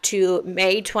back to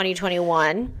May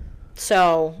 2021.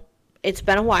 So it's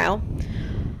been a while.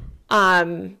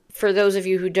 For those of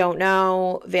you who don't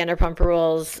know, Vanderpump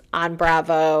Rules on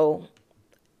Bravo,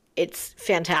 it's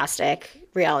fantastic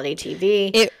reality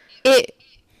TV. It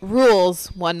rules,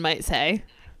 one might say.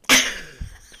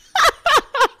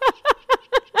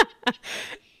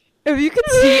 If you could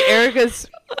see Erica's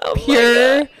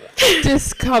pure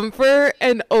discomfort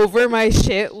and over my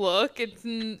shit look,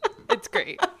 it's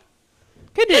great.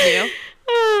 Continue.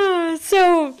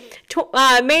 So,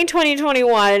 May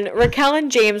 2021, Raquel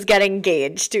and James get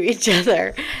engaged to each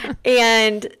other.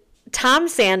 And Tom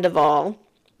Sandoval,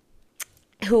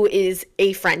 who is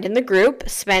a friend in the group,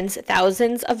 spends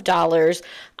thousands of dollars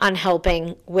on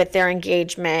helping with their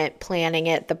engagement, planning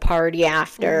it, the party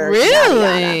after.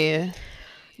 Really? Yada, yada.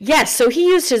 Yes, so he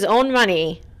used his own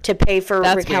money to pay for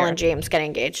Raquel and James getting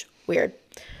engaged. Weird.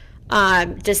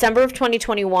 December of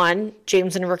 2021,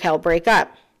 James and Raquel break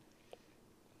up.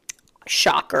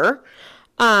 Shocker.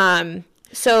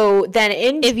 So then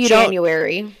in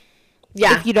January,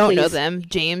 if you don't know them,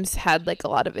 James had like a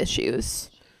lot of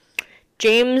issues.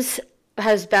 James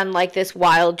has been like this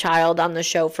wild child on the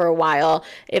show for a while.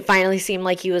 It finally seemed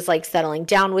like he was like settling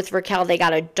down with Raquel. They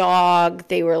got a dog.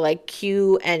 They were like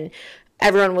cute, and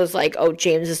everyone was like, "Oh,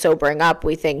 James is sobering up.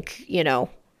 We think,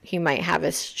 he might have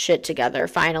his shit together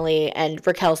finally, and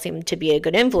Raquel seemed to be a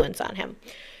good influence on him.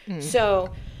 So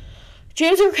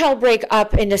James and Raquel break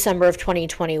up in December of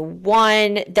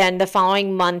 2021. Then the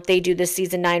following month, they do the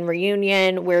season 9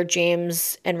 reunion where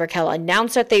James and Raquel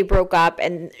announce that they broke up,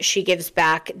 and she gives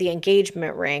back the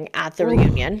engagement ring at the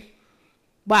reunion.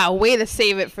 Wow, way to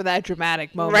save it for that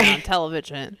dramatic moment on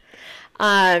television.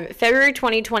 February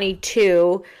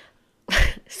 2022.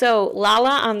 So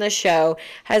Lala on the show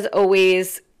has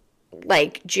always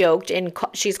like joked, and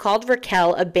she's called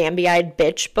Raquel a Bambi-eyed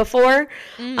bitch before,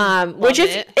 which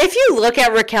is, if you look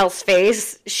at Raquel's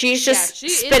face, she's just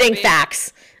spitting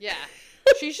facts. Yeah,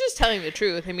 she's just telling the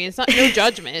truth. I mean, it's not no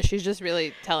judgment. She's just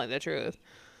really telling the truth.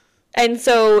 And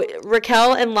so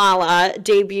Raquel and Lala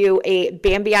debut a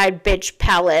Bambi-eyed bitch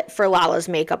palette for Lala's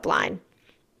makeup line,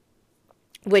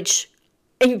 which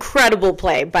incredible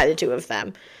play by the two of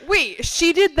them. Wait,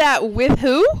 she did that with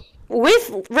who?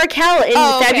 With Raquel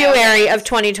in February of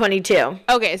 2022.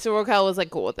 Okay, so Raquel was like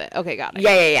cool with it. Okay, got it.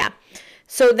 Yeah.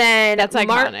 So then that's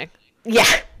iconic.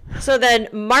 So then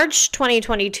March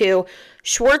 2022,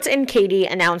 Schwartz and Katie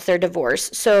announced their divorce.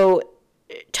 So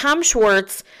Tom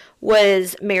Schwartz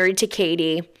was married to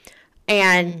Katie,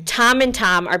 and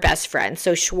Tom are best friends.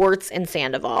 So Schwartz and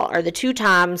Sandoval are the two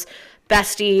Toms,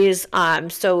 besties.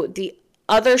 So the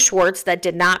other Schwartz that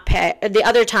did not pay, the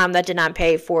other Tom that did not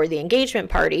pay for the engagement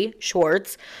party,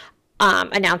 Schwartz,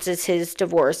 announces his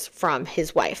divorce from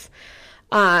his wife.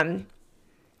 So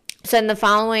in the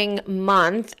following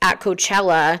month at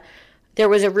Coachella, there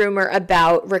was a rumor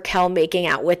about Raquel making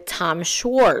out with Tom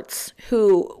Schwartz,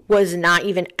 who was not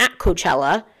even at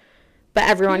Coachella, but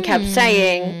everyone kept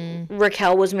saying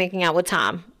Raquel was making out with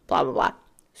Tom, blah, blah, blah.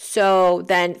 So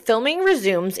then filming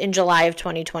resumes in July of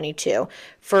 2022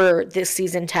 for this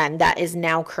season 10 that is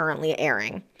now currently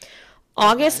airing.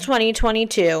 August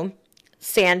 2022,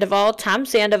 Tom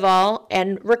Sandoval,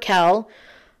 and Raquel,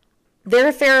 their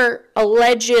affair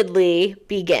allegedly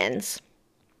begins.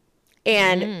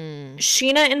 And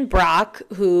Sheena and Brock,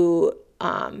 who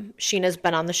Sheena's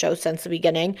been on the show since the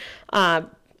beginning,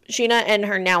 Sheena and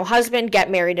her now husband get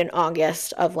married in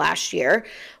August of last year,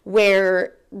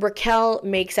 where Raquel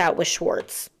makes out with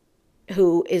Schwartz,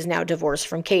 who is now divorced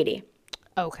from Katie.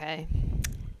 Okay.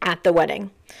 At the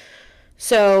wedding.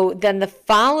 So then the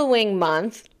following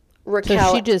month, Raquel...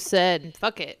 So she just said,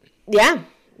 fuck it. Yeah,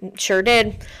 sure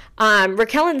did.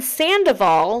 Raquel and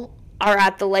Sandoval are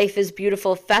at the Life is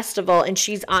Beautiful festival, and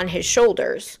she's on his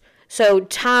shoulders. So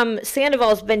Tom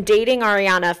Sandoval's been dating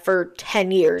Ariana for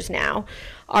 10 years now.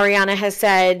 Ariana has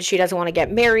said she doesn't want to get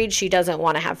married. She doesn't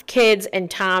want to have kids. And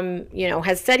Tom,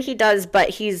 has said he does,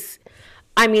 but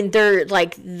they're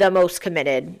like the most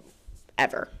committed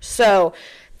ever. So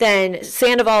then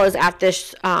Sandoval is at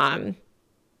this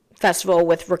festival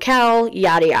with Raquel,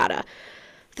 yada, yada.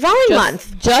 The following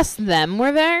month. Just them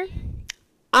were there?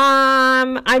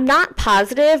 I'm not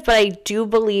positive, but I do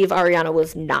believe Ariana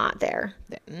was not there.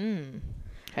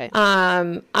 Okay.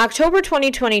 October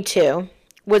 2022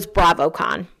 was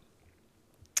BravoCon.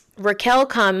 Raquel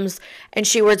comes and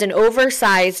she wears an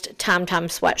oversized Tom Tom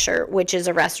sweatshirt, which is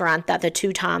a restaurant that the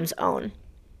two Toms own.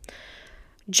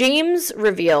 James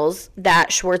reveals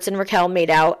that Schwartz and Raquel made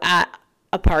out at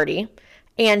a party,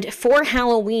 and for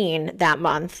Halloween that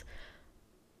month,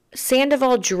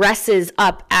 Sandoval dresses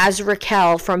up as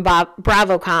Raquel from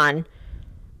BravoCon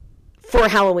for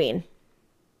Halloween.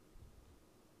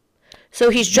 So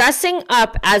he's dressing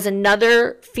up as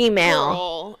another female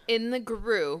girl in the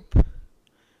group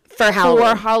for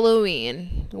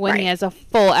Halloween. When he has a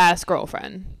full-ass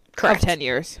girlfriend. Correct. Of 10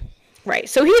 years. Right.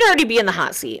 So he'd already be in the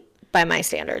hot seat by my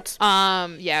standards.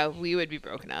 Yeah, we would be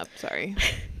broken up. Sorry.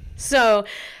 So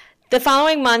the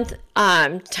following month,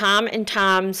 Tom and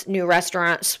Tom's new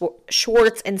restaurant,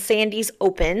 Schwartz and Sandy's,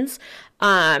 opens.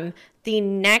 The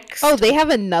next... Oh, they have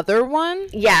another one?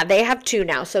 Yeah, they have two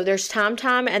now. So there's Tom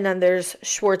and then there's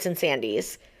Schwartz and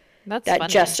Sandy's. That funny.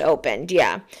 Just opened,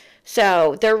 yeah.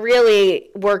 So they're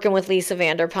really working with Lisa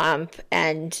Vanderpump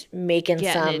and making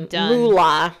some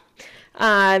moolah.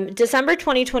 December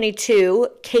 2022,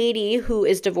 Katie, who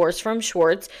is divorced from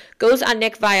Schwartz, goes on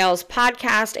Nick Viall's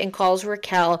podcast and calls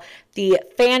Raquel the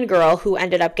fangirl who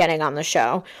ended up getting on the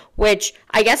show, which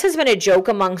I guess has been a joke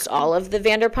amongst all of the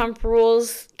Vanderpump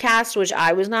Rules cast, which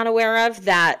I was not aware of,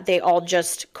 that they all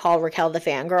just call Raquel the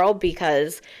fangirl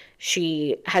because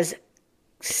she has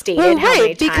stated how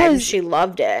many times she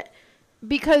loved it.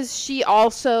 Because she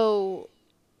also,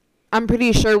 I'm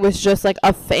pretty sure, was just like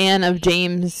a fan of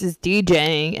James's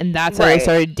DJing, and that's how they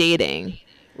started dating.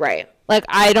 Right. Like,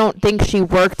 I don't think she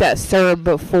worked at SUR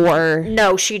before.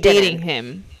 No, she didn't. Dating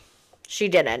him. she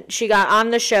didn't. She got on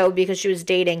the show because she was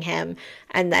dating him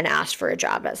and then asked for a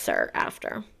job at SUR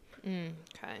after.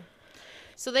 Okay.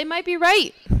 So they might be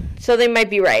right.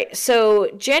 So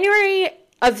January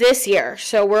of this year,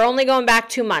 so we're only going back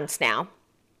 2 months now,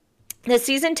 the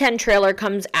season 10 trailer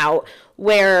comes out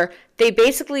where they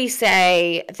basically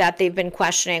say that they've been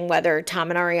questioning whether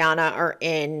Tom and Ariana are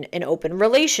in an open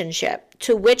relationship,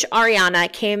 to which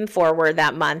Ariana came forward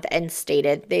that month and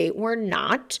stated they were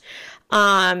not.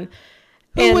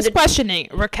 Who was questioning?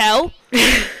 Raquel?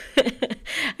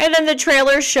 And then the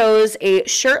trailer shows a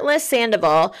shirtless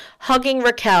Sandoval hugging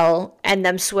Raquel and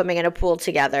them swimming in a pool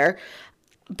together.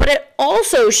 But it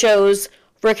also shows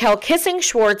Raquel kissing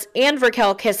Schwartz and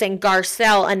Raquel kissing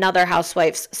Garcelle, another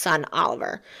housewife's son,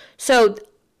 Oliver. So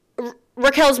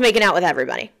Raquel's making out with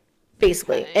everybody,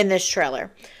 basically, in this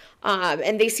trailer.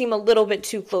 And they seem a little bit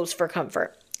too close for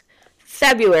comfort.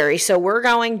 February, so we're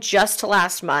going just to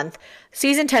last month.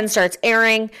 Season 10 starts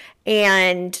airing,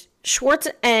 and Schwartz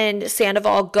and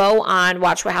Sandoval go on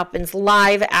Watch What Happens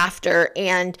Live after,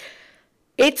 and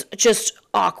it's just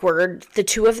awkward. The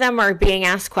two of them are being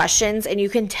asked questions, and you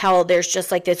can tell there's just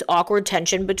like this awkward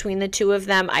tension between the two of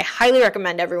them. I highly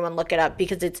recommend everyone look it up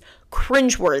because it's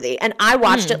cringeworthy. And I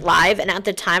watched it live, and at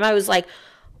the time I was like,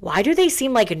 why do they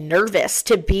seem like nervous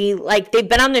to be like, they've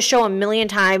been on the show a million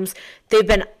times. They've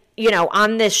been,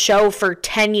 on this show for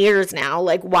 10 years now.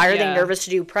 Like, why are they nervous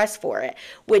to do press for it?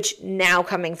 Which now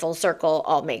coming full circle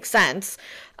all makes sense.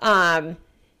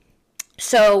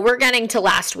 So we're getting to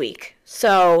last week.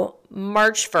 So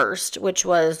March 1st, which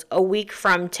was a week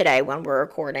from today when we're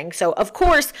recording. So, of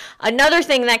course, another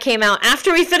thing that came out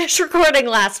after we finished recording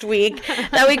last week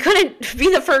that we couldn't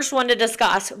be the first one to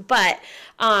discuss. But,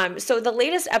 so the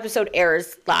latest episode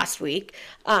airs last week.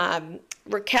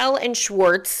 Raquel and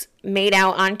Schwartz made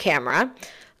out on camera.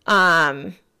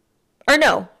 Raquel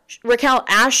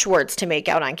asked Schwartz to make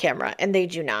out on camera, and they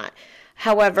do not.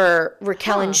 However,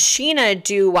 Raquel and Scheana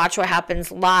do Watch What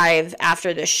Happens Live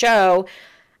after the show.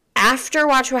 After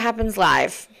Watch What Happens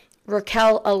Live,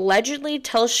 Raquel allegedly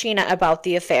tells Scheana about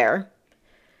the affair.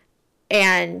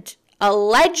 And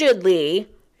allegedly,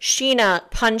 Scheana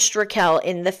punched Raquel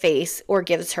in the face or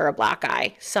gives her a black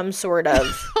eye. Some sort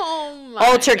of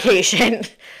altercation. God.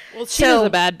 Well, Scheana's a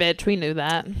bad bitch. We knew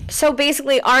that. So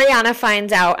basically, Ariana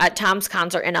finds out at Tom's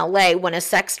concert in LA when a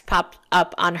text popped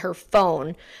up on her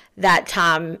phone that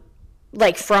Tom,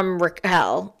 from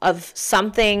Raquel, of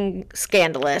something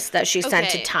scandalous that she sent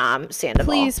to Tom Sandoval.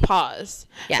 Please pause.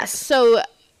 Yes. So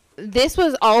this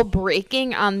was all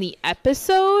breaking on the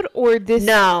episode, or this?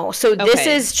 No. So this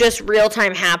is just real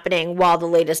time happening while the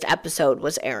latest episode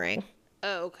was airing.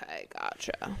 Okay,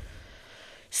 gotcha.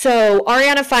 So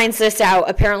Ariana finds this out.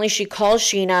 Apparently she calls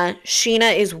Scheana.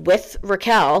 Scheana is with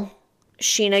Raquel.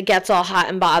 Scheana gets all hot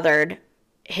and bothered,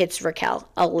 hits Raquel,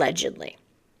 allegedly.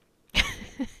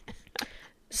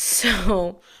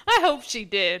 So I hope she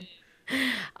did.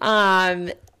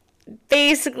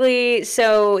 Basically,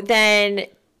 so then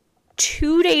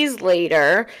 2 days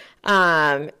later,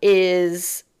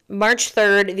 is March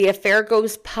 3rd. The affair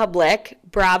goes public.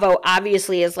 Bravo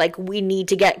obviously is like, we need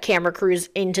to get camera crews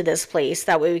into this place.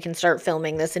 That way we can start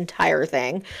filming this entire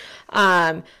thing.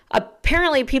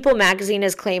 Apparently People Magazine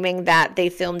is claiming that they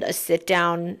filmed a sit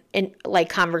down and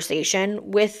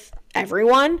conversation with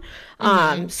everyone.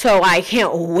 So I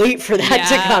can't wait for that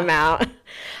to come out.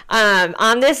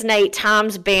 On this night,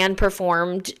 Tom's band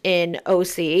performed in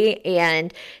OC,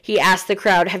 and he asked the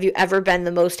crowd, have you ever been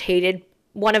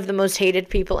one of the most hated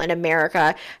people in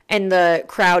America? And the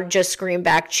crowd just screamed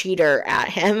back cheater at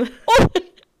him.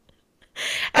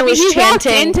 And was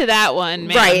chanting into that one,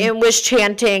 man. Right, and was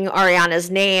chanting Ariana's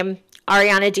name.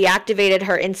 Ariana deactivated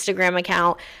her Instagram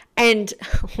account, and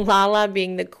Lala,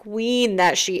 being the queen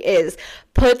that she is,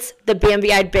 puts the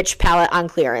Bambi-eyed bitch palette on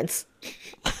clearance.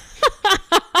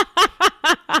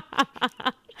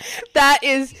 That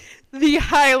is the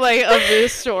highlight of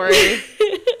this story.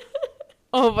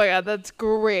 Oh my God, that's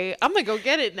great. I'm going to go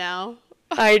get it now.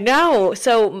 I know.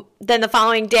 So then the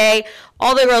following day,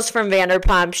 all the girls from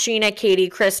Vanderpump, Scheana, Katie,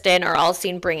 Kristen, are all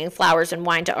seen bringing flowers and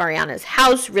wine to Ariana's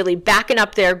house, really backing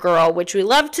up their girl, which we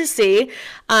love to see.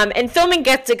 And filming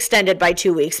gets extended by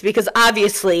 2 weeks because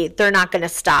obviously they're not going to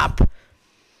stop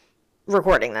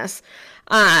recording this.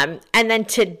 And then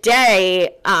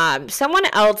today, someone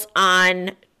else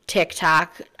on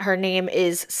TikTok, her name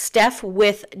is Steph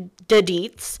with the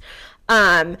Deets,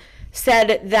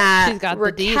 said that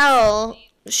Raquel,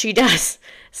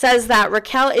 says that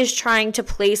Raquel is trying to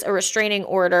place a restraining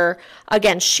order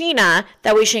against Scheana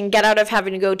that we shouldn't get out of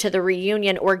having to go to the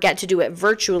reunion or get to do it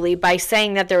virtually by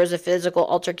saying that there was a physical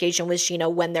altercation with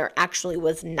Scheana when there actually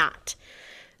was not.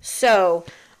 So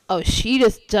Oh, she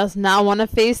just does not want to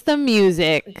face the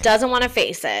music. doesn't want to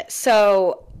face it.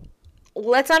 So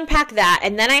let's unpack that.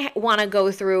 And then I want to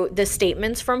go through the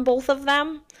statements from both of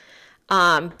them.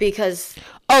 Because...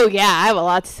 Oh, yeah, I have a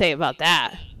lot to say about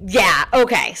that. Yeah,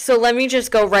 okay. So let me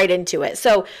just go right into it.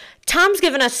 So Tom's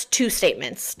given us 2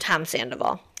 statements, Tom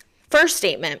Sandoval. First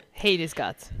statement. Hate his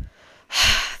guts.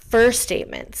 First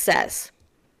statement says,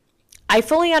 I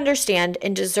fully understand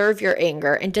and deserve your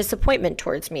anger and disappointment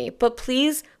towards me, but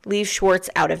please leave Schwartz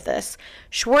out of this.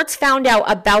 Schwartz found out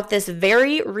about this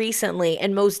very recently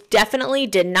and most definitely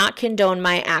did not condone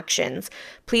my actions.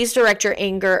 Please direct your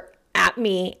anger at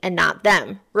me and not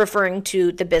them, referring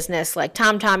to the business like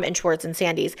TomTom and Schwartz and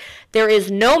Sandy's. There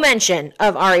is no mention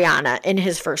of Ariana in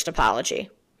his first apology.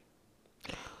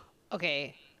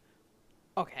 Okay.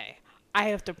 I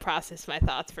have to process my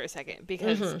thoughts for a second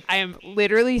because I am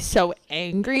literally so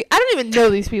angry. I don't even know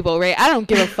these people, right? I don't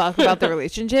give a fuck about the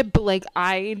relationship, but like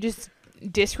I just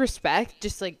disrespect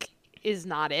just like is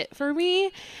not it for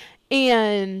me.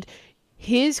 And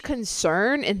his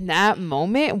concern in that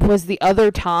moment was the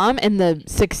other Tom and the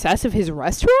success of his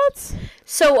restaurants.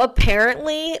 So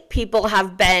apparently people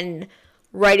have been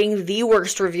writing the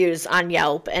worst reviews on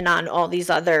Yelp and on all these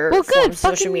other forms of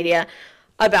social media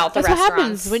about the restaurants. That's what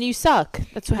happens when you suck.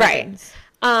 That's what happens.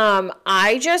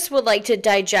 I just would like to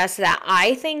digest that.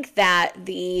 I think that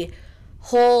the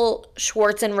whole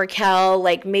Schwartz and Raquel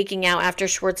like making out after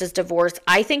Schwartz's divorce,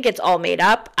 I think it's all made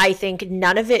up. I think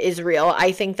none of it is real.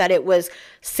 I think that it was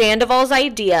Sandoval's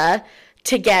idea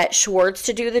to get Schwartz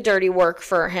to do the dirty work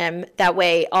for him. That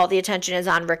way all the attention is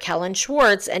on Raquel and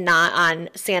Schwartz and not on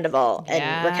Sandoval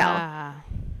and Raquel.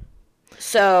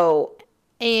 So...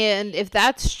 And if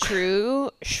that's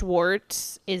true,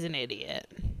 Schwartz is an idiot.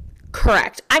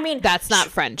 Correct. I mean, that's not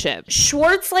friendship.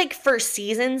 Schwartz, like, for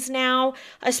seasons now,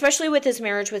 especially with his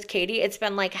marriage with Katie, it's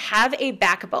been like, have a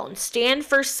backbone, stand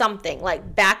for something,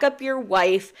 like, back up your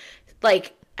wife,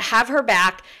 like, have her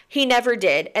back. He never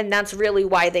did, and that's really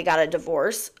why they got a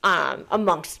divorce,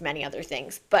 amongst many other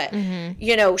things. But,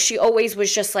 you know, she always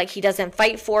was just like, he doesn't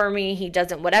fight for me, he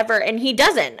doesn't whatever, and he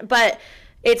doesn't. But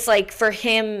it's like, for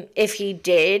him, if he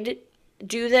did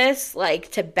do this,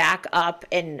 like, to back up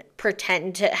and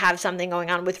pretend to have something going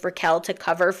on with Raquel to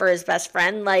cover for his best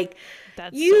friend, like,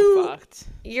 that's so fucked.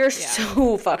 You're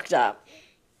so fucked up.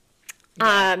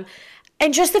 Yeah.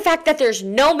 And just the fact that there's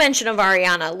no mention of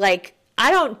Ariana, like,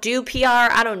 I don't do PR,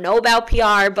 I don't know about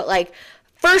PR, but, like,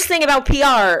 first thing about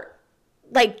PR,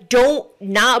 like, don't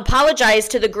not apologize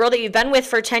to the girl that you've been with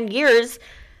for 10 years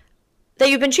that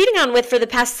you've been cheating on with for the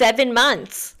past 7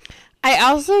 months. I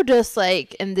also just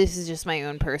like, and this is just my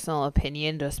own personal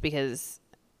opinion, just because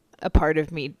a part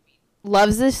of me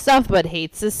loves this stuff but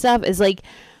hates this stuff, is like,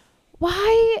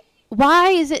 why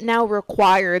is it now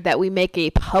required that we make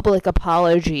a public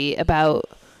apology about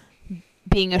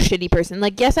being a shitty person?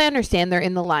 Like, yes, I understand they're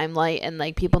in the limelight and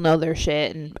like people know their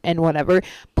shit and whatever,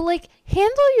 but like,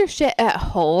 handle your shit at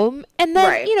home, and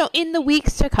then you know, in the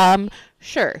weeks to come,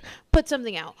 sure, put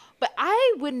something out. But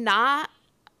I would not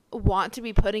want to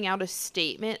be putting out a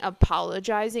statement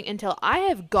apologizing until I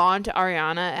have gone to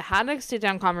Ariana, had a sit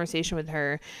down conversation with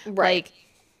her, like,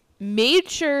 made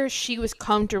sure she was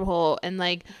comfortable and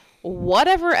like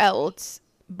whatever else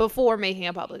before making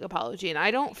a public apology. And I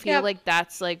don't feel like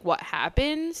that's like what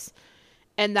happens.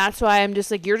 And that's why I'm just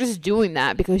like, you're just doing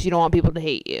that because you don't want people to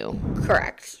hate you.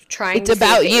 Correct. It's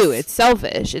about you. It's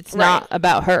selfish. It's not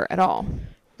about her at all.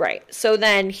 Right. So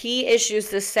then he issues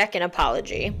the second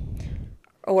apology,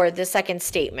 or the second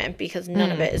statement, because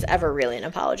none of it is ever really an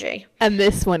apology. And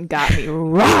this one got me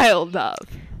riled up.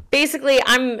 Basically,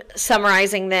 I'm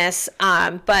summarizing this,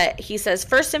 but he says,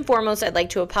 first and foremost, I'd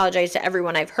like to apologize to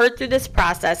everyone I've hurt through this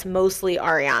process, mostly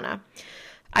Ariana.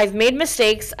 I've made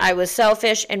mistakes, I was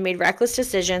selfish, and made reckless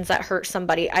decisions that hurt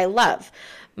somebody I love.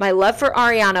 My love for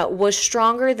Ariana was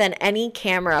stronger than any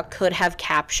camera could have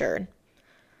captured.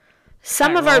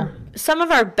 Some of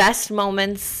our best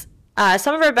moments,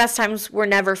 some of our best times were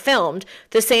never filmed.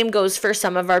 The same goes for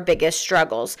some of our biggest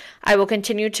struggles. I will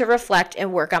continue to reflect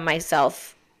and work on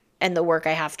myself and the work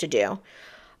I have to do.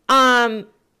 I'm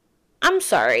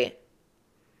sorry.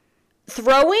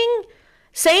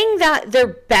 Saying that their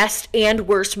best and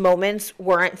worst moments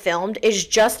weren't filmed is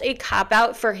just a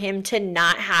cop-out for him to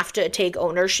not have to take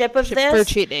ownership of this. For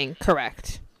cheating,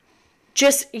 correct.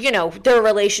 Just, you know, their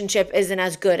relationship isn't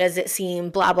as good as it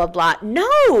seemed, blah, blah, blah.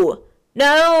 No.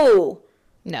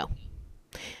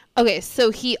 Okay, so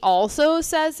he also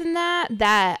says in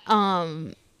that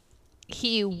I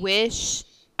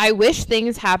wish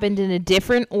things happened in a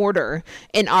different order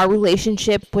and our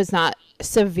relationship was not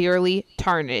severely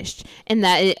tarnished, and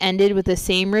that it ended with the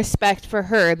same respect for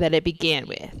her that it began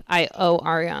with. I owe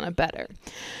Ariana better.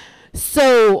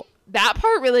 So that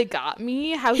part really got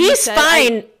me. How he's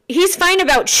fine. He's fine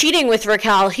about cheating with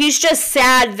Raquel. He's just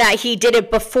sad that he did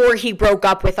it before he broke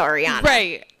up with Ariana.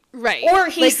 Right. Or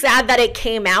he's sad that it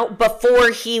came out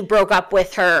before he broke up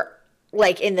with her,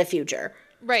 like, in the future.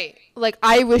 Right. Like,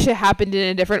 I wish it happened in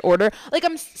a different order. Like,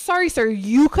 I'm sorry, sir.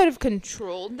 You could have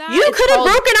controlled that. You could have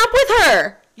broken up with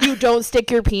her. You don't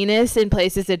stick your penis in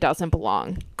places it doesn't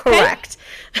belong. Correct.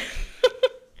 Okay?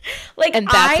 Like, and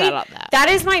that's not on that. That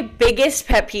is my biggest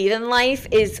pet peeve in life,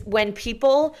 is when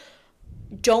people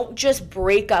don't just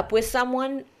break up with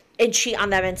someone and cheat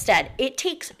on them instead. It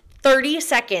takes 30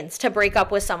 seconds to break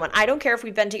up with someone. I don't care if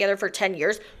we've been together for 10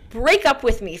 years. Break up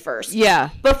with me first. Yeah.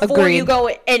 Before you go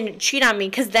and cheat on me,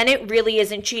 because then it really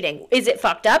isn't cheating. Is it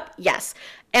fucked up? Yes.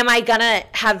 Am I gonna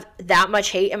have that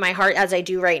much hate in my heart as I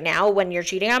do right now when you're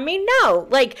cheating on me? No.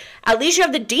 Like, at least you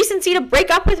have the decency to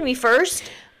break up with me first.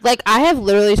 Like, I have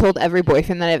literally told every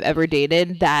boyfriend that I've ever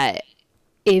dated that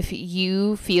if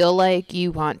you feel like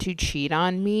you want to cheat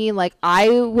on me, like,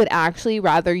 I would actually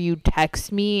rather you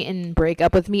text me and break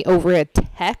up with me over a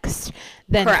text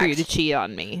than for you to cheat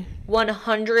on me.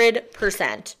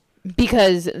 100%.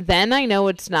 Because then I know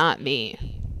it's not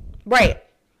me. Right.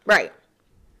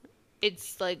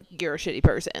 It's like, you're a shitty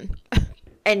person.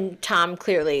 And Tom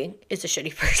clearly is a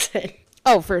shitty person.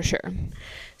 Oh, for sure.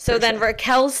 So then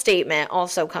Raquel's statement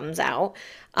also comes out.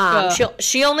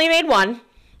 She only made one.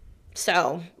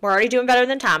 So we're already doing better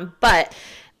than Tom. But.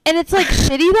 And it's like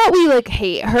shitty that we like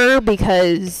hate her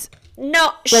because.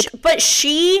 No, like, but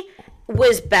she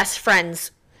was best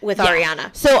friends with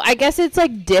Ariana. So I guess it's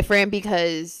like different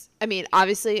because, I mean,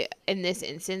 obviously in this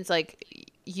instance, like,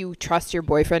 you trust your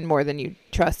boyfriend more than you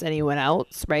trust anyone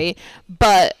else, right?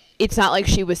 But it's not like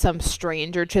she was some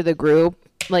stranger to the group.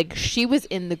 Like, she was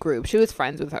in the group. She was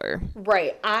friends with her.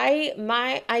 Right.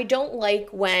 I don't like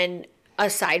when,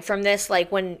 aside from this,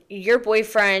 like, when your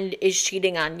boyfriend is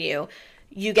cheating on you,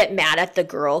 you get mad at the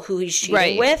girl who he's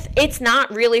cheating with. It's not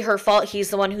really her fault. He's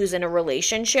the one who's in a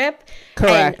relationship.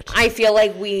 Correct. And I feel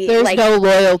like there's no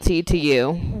loyalty to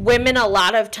you. Women a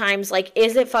lot of times, like,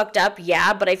 is it fucked up?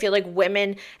 Yeah, but I feel like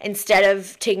women, instead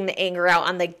of taking the anger out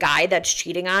on the guy that's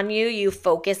cheating on you, you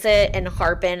focus it and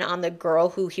harping on the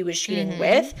girl who he was cheating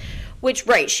with. Which,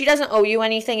 right, she doesn't owe you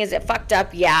anything. Is it fucked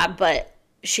up? Yeah, but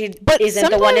she isn't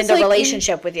the one in the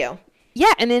relationship with you.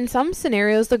 Yeah, and in some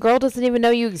scenarios, the girl doesn't even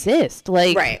know you exist.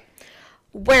 Like, right.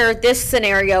 Where this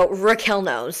scenario, Raquel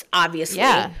knows, obviously.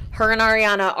 Yeah. Her and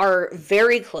Ariana are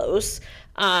very close.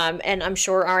 And I'm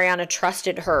sure Ariana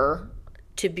trusted her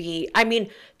to be... I mean,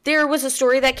 there was a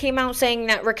story that came out saying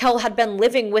that Raquel had been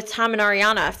living with Tom and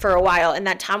Ariana for a while, and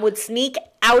that Tom would sneak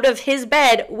out of his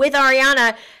bed with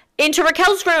Ariana into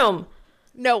Raquel's room.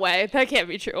 No way. That can't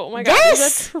be true. Oh my God.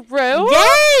 Yes! Is that true?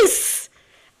 Yes!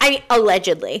 I mean,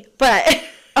 allegedly, but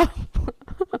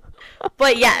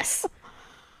but yes.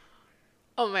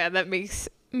 Oh man, that makes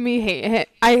me hate it.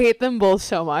 I hate them both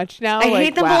so much now. I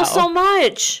hate them both so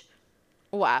much.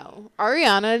 Wow.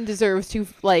 Ariana deserves to,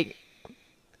 like,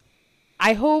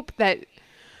 I hope that,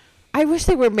 I wish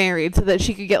they were married so that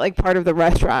she could get, like, part of the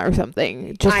restaurant or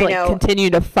something. Just to, like, continue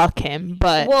to fuck him.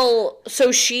 But well,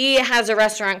 so she has a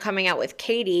restaurant coming out with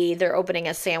Katie. They're opening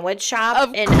a sandwich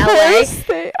shop in LA. Of course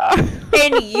they are.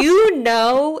 And you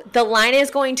know the line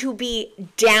is going to be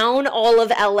down all of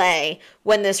LA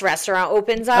when this restaurant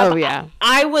opens up. Oh, yeah.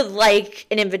 I would like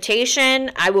an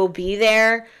invitation. I will be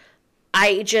there.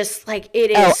 I just, like,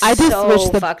 it is so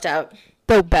fucked up.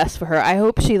 The best for her. I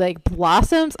hope she, like,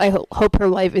 blossoms. I hope her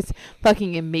life is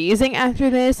fucking amazing after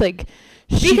this. Like,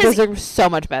 she deserves so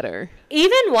much better.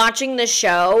 Even watching the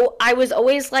show, I was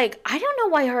always like, I don't know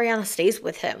why Ariana stays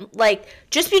with him. Like,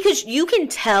 just because you can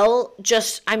tell,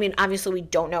 I mean, obviously we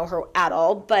don't know her at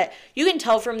all, but you can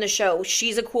tell from the show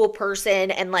she's a cool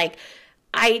person. And, like,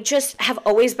 I just have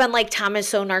always been like, Tom is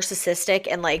so narcissistic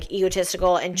and, like,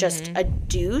 egotistical and just a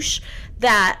douche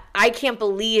that I can't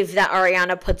believe that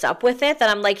Ariana puts up with it. That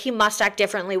I'm like, he must act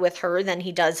differently with her than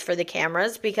he does for the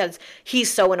cameras because he's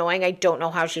so annoying. I don't know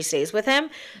how she stays with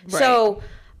him. Right. So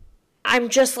I'm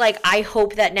just like, I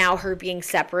hope that now her being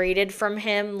separated from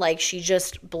him, like, she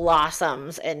just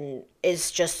blossoms and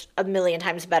is just a million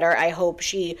times better. I hope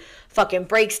she fucking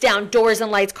breaks down doors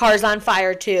and lights cars on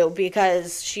fire too,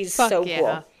 because she's so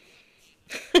cool.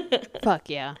 Fuck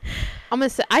yeah.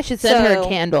 I should send her a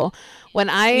candle. When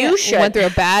I went through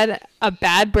a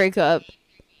bad breakup,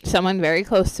 someone very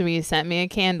close to me sent me a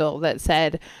candle that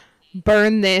said,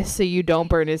 "Burn this so you don't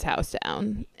burn his house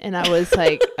down." And I was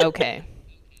like, okay.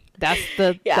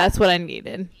 That's what I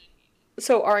needed.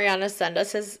 So Ariana,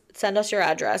 send us your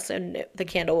address, and the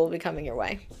candle will be coming your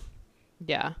way.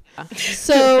 Yeah.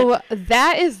 So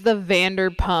that is the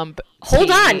Vanderpump Hold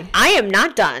tea. on, I am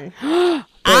not done.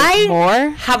 I more?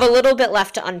 have a little bit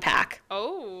left to unpack.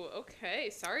 Oh, okay.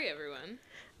 Sorry, everyone.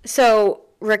 So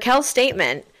Raquel's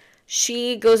statement,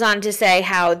 she goes on to say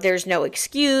how there's no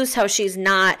excuse, how she's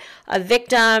not a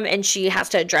victim, and she has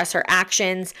to address her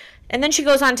actions. And then she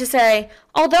goes on to say,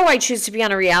 although I choose to be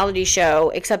on a reality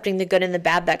show, accepting the good and the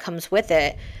bad that comes with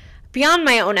it, beyond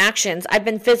my own actions, I've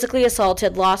been physically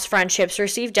assaulted, lost friendships,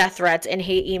 received death threats, and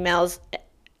hate emails,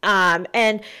 and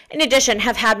in addition,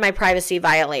 have had my privacy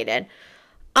violated.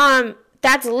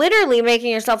 That's literally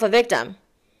making yourself a victim.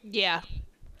 Yeah.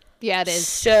 Yeah, it is.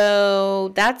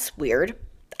 So that's weird.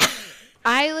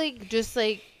 I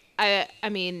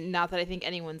mean, not that I think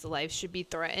anyone's life should be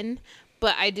threatened,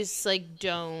 but I just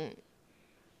don't.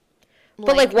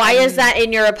 But why is that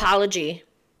in your apology?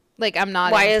 I'm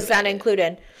not. Why is that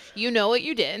included? You know what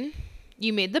you did.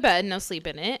 You made the bed, now sleep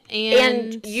in it.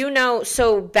 And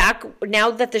so back now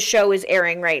that the show is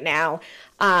airing right now,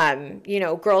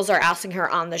 girls are asking her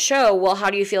on the show, well,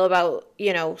 how do you feel about,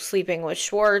 sleeping with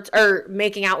Schwartz or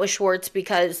making out with Schwartz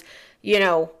because,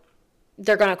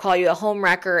 they're going to call you a home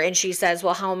wrecker. And she says,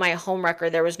 well, how am I a home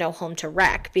wrecker? There was no home to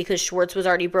wreck because Schwartz was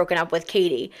already broken up with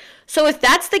Katie. So if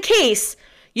that's the case,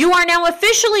 you are now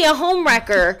officially a home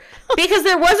wrecker because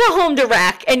there was a home to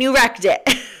wreck and you wrecked it.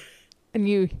 And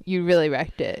you really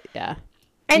wrecked it, yeah.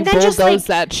 And you then just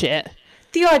that shit.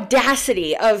 The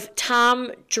audacity of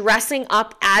Tom dressing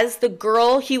up as the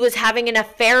girl he was having an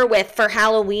affair with for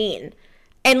Halloween.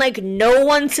 And no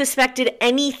one suspected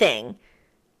anything.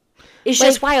 It's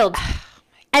just wild.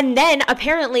 And then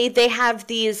apparently they have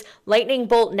these lightning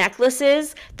bolt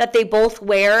necklaces that they both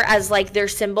wear as their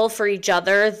symbol for each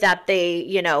other, that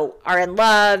they, are in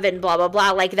love and blah, blah,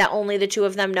 blah. That only the two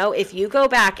of them know. If you go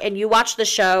back and you watch the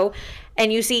show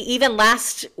and you see even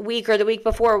last week or the week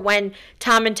before when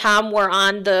Tom and Tom were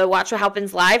on the Watch What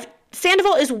Happens Live,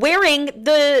 Sandoval is wearing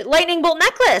the lightning bolt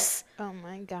necklace. Oh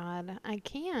my God, I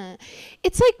can't.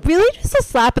 It's really just a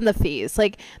slap in the face.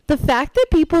 The fact that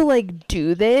people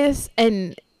do this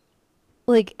and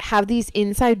have these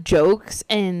inside jokes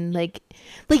and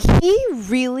he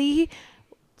really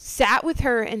sat with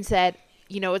her and said,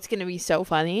 it's going to be so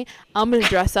funny. I'm going to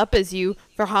dress up as you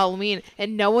for Halloween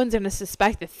and no one's going to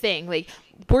suspect a thing.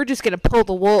 We're just going to pull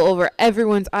the wool over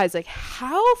everyone's eyes.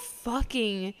 How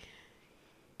fucking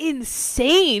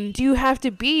insane do you have to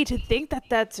be to think that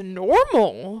that's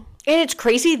normal? And it's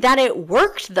crazy that it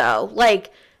worked though.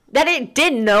 That it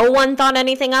did. No one thought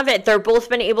anything of it. They're both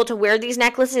been able to wear these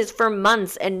necklaces for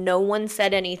months and no one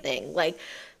said anything.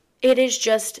 It is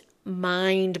just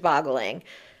mind-boggling.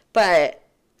 But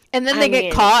and then they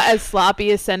get caught as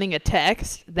sloppy as sending a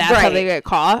text. That's right. How they get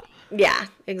caught. Yeah,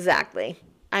 exactly.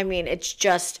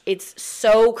 It's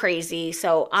so crazy.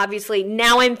 So obviously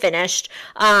now I'm finished.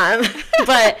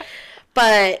 But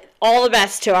all the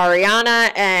best to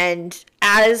Ariana, and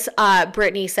as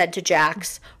Brittany said to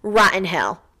Jax, rotten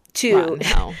hell to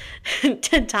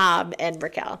Tom and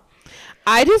Raquel.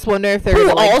 I just wonder if they're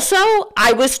also,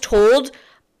 I was told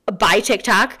by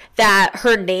TikTok that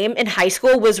her name in high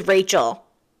school was Rachel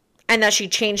and that she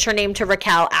changed her name to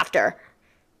Raquel after.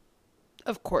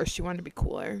 Of course, she wanted to be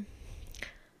cooler.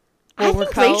 I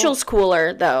think Rachel's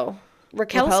cooler, though.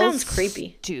 Raquel sounds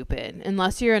creepy. Stupid.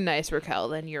 Unless you're a nice Raquel,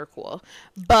 then you're cool.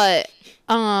 But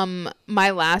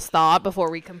my last thought before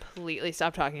we completely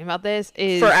stop talking about this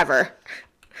is... Forever.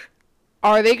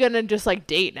 Are they going to just,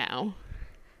 date now?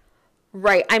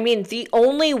 Right. I mean, the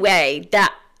only way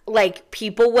that,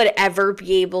 people would ever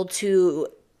be able to,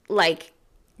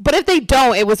 But if they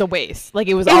don't, it was a waste.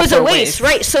 It was a waste,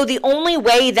 right? So the only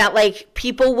way that,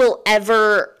 people will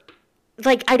ever...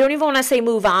 I don't even want to say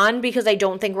move on because I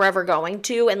don't think we're ever going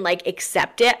to, and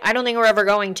accept it. I don't think we're ever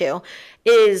going to,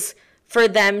 is for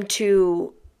them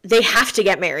to, they have to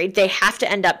get married. They have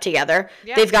to end up together.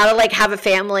 Yeah. They've got to have a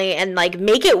family and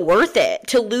make it worth it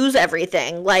to lose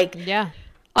everything. Yeah.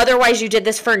 Otherwise you did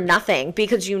this for nothing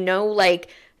because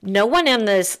no one in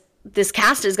this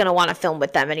cast is going to want to film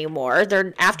with them anymore.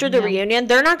 They're after the reunion,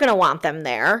 they're not going to want them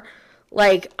there.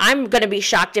 I'm going to be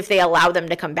shocked if they allow them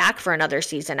to come back for another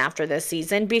season after this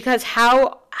season, because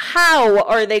how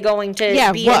are they going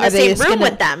to be in the same room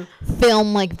with them?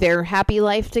 Film their happy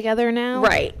life together now?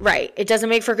 Right. It doesn't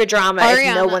make for good drama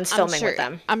if no one's filming with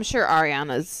them. I'm sure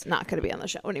Ariana's not going to be on the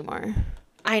show anymore.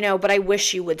 I know, but I wish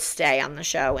she would stay on the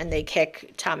show and they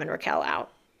kick Tom and Raquel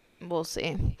out. We'll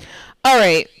see. All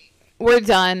right. We're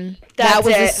done. That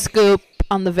was a scoop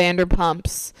on the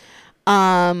Vanderpumps.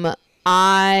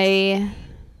 I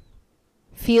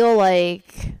feel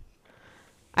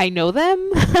I know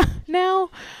them now.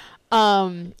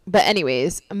 But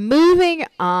anyways, moving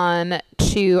on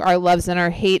to our loves and our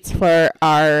hates for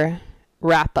our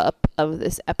wrap up of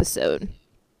this episode.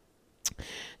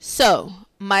 So,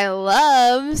 my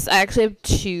loves, I actually have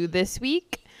 2 this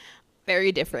week.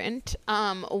 Very different.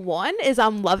 One is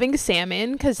I'm loving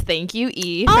salmon because thank you,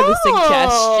 E, for the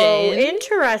suggestion.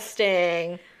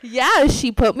 Interesting. Yeah,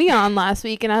 she put me on last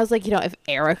week and I was like, if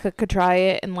Erica could try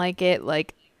it and like it,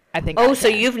 like, I think so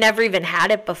you've never even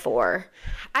had it before.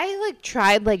 I like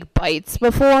tried like bites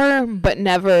before, but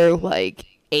never like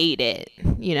ate it,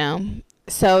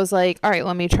 So I was like, all right,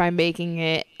 let me try making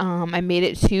it. I made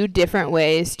it 2 different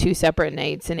ways, 2 separate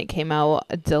nights, and it came out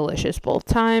delicious both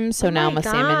times. So now I'm a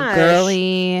salmon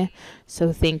girly.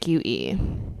 So thank you, E.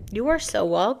 You are so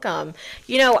welcome.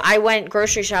 I went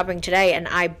grocery shopping today and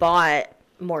I bought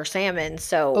more salmon.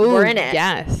 So we're in it.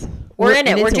 Yes. We're in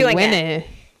it. We're doing it.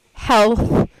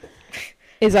 Health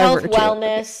is our virtue.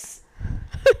 Wellness.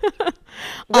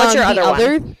 What's your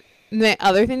other one? The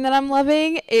other thing that I'm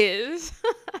loving is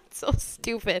so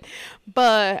stupid,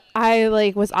 but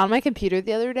I was on my computer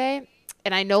the other day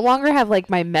and I no longer have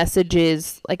my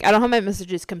messages, I don't have my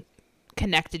messages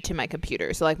connected to my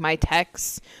computer. So my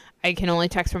texts, I can only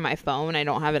text from my phone. I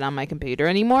don't have it on my computer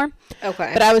anymore.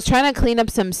 Okay. But I was trying to clean up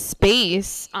some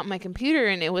space on my computer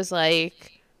and it was you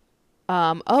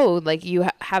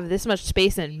have this much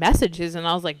space in messages. And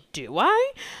I was like, do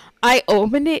I? I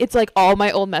opened it. It's all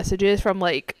my old messages from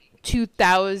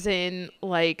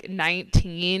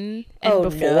 2019 and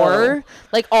before.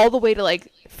 No. All the way to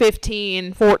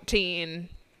 15, 14.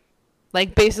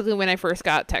 Basically when I first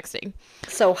got texting.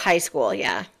 So high school,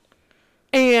 yeah.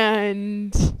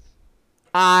 And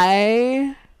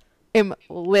I am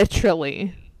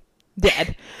literally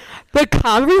dead. The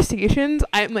conversations,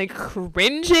 I'm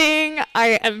cringing.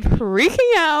 I am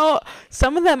freaking out.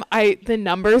 Some of them, the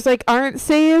numbers aren't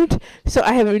saved, so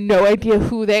I have no idea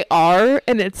who they are.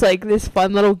 And it's this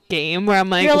fun little game where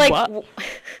I'm You're what?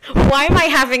 Why am I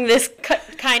having this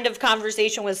kind of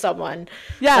conversation with someone?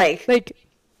 Yeah,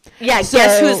 yeah.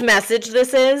 Guess whose message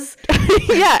this is?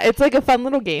 Yeah, it's a fun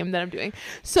little game that I'm doing.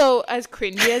 So as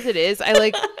cringy as it is,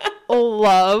 I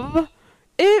love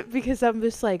it because I'm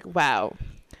just wow.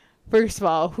 First of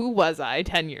all, who was I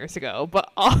 10 years ago?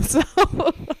 But also,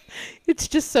 it's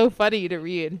just so funny to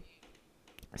read.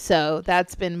 So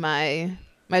that's been my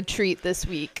treat this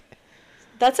week.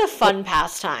 That's a fun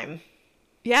pastime.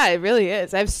 Yeah, it really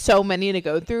is. I have so many to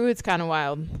go through. It's kind of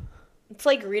wild. It's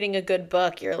like reading a good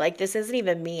book. You're this isn't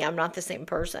even me. I'm not the same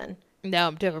person. No,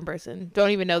 I'm a different person.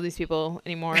 Don't even know these people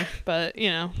anymore. But,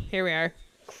 here we are.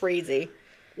 Crazy.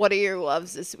 What are your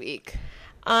loves this week?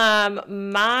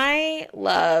 My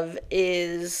love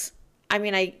is, I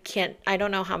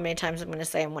don't know how many times I'm going to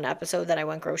say in one episode that I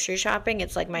went grocery shopping.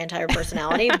 It's my entire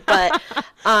personality, but,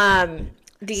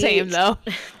 Same though.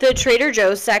 The Trader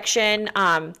Joe's section,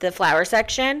 the flower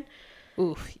section.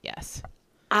 Ooh, yes.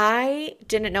 I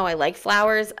didn't know I liked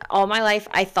flowers all my life.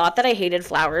 I thought that I hated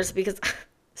flowers because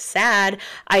sad.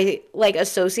 I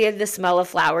associated the smell of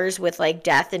flowers with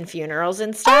death and funerals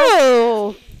and stuff.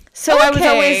 Oh, so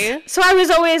okay. I was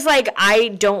always I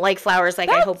don't like flowers. I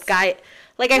hope guys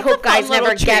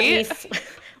never get me.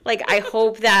 I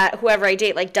hope that whoever I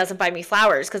date doesn't buy me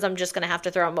flowers because I'm just gonna have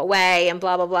to throw them away and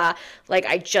blah blah blah.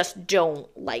 I just don't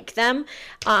like them.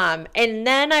 And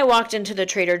then I walked into the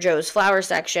Trader Joe's flower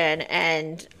section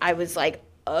and I was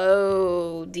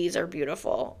oh, these are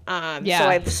beautiful. Yeah. So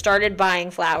I've started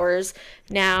buying flowers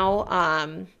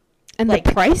now. And the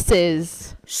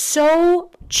prices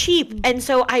so cheap. And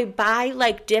so I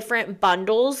buy different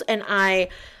bundles and I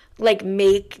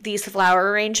make these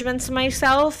flower arrangements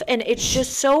myself and it's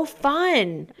just so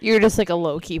fun. You're just a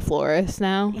low-key florist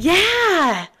now.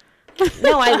 Yeah.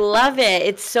 No, I love it.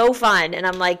 It's so fun. And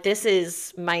I'm this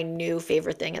is my new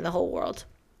favorite thing in the whole world.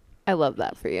 I love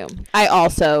that for you. I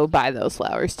also buy those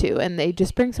flowers too, and they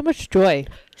just bring so much joy.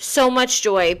 So much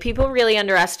joy. People really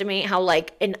underestimate how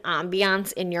an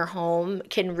ambiance in your home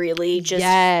can really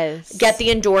just get the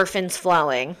endorphins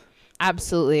flowing.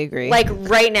 Absolutely agree.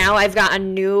 Right now, I've got a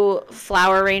new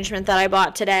flower arrangement that I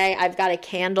bought today. I've got a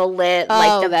candle lit.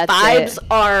 Oh, the vibes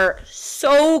are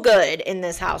so good in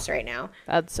this house right now.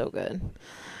 That's so good.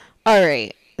 All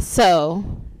right. So,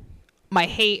 my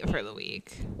hate for the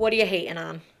week. What are you hating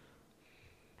on?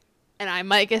 And I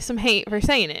might get some hate for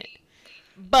saying it.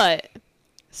 But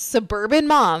suburban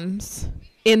moms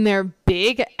in their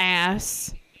big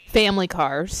ass family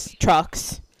cars,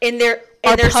 trucks. In their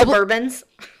Suburbans?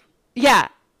 Yeah,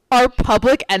 are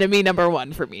public enemy number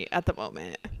 1 for me at the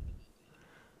moment.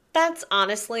 That's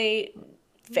honestly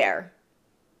fair.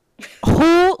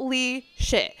 Holy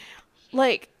shit.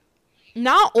 like,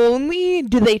 not only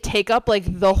do they take up,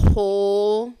 like, the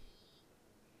whole,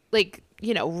 like,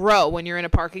 you know, row when you're in a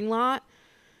parking lot,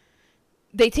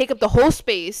 they take up the whole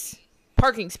space,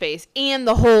 parking space, and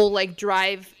the whole, like,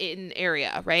 drive-in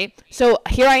area, right? So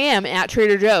here I am at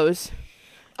Trader Joe's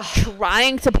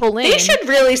trying to pull in. They should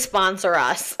really sponsor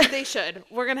us. They should.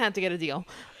 We're going to have to get a deal.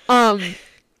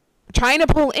 Trying to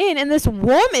pull in, and this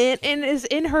woman is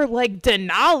in her, like,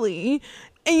 Denali,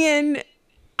 and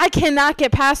I cannot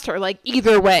get past her, like,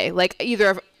 either way. Like,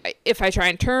 either if I try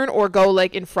and turn or go,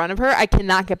 like, in front of her, I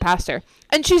cannot get past her.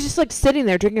 And she's just, like, sitting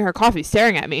there drinking her coffee,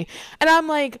 staring at me. And I'm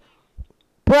like,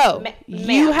 bro,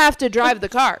 you have to drive the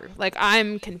car. Like,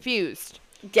 I'm confused.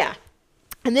 Yeah.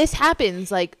 And this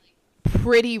happens, like,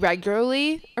 pretty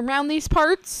regularly around these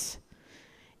parts.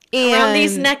 Around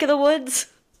these neck of the woods.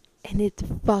 And it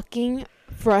fucking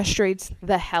frustrates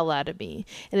the hell out of me.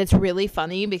 And it's really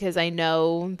funny because I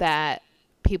know that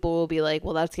people will be like,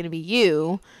 well, that's going to be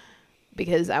you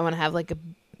because I want to have, like, a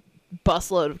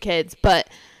busload of kids. But,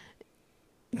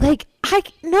 like,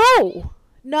 no.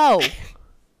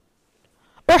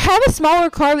 Or have a smaller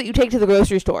car that you take to the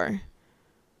grocery store.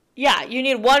 Yeah, you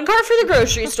need one car for the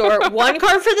grocery store, one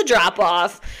car for the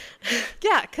drop-off.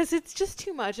 Yeah, because it's just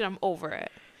too much and I'm over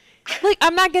it. Like,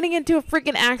 I'm not getting into a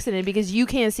freaking accident because you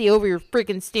can't see over your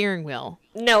freaking steering wheel.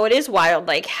 No, it is wild,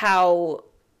 like, how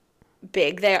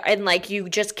big they are. And, like, you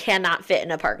just cannot fit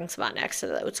in a parking spot next to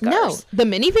those cars. No, the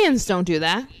minivans don't do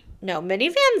that. No,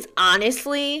 minivans,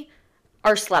 honestly,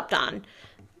 are slept on.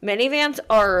 Minivans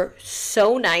are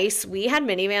so nice. We had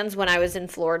minivans when I was in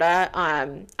Florida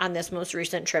on this most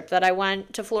recent trip that I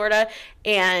went to Florida.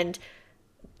 And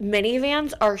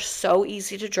minivans are so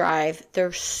easy to drive.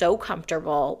 They're so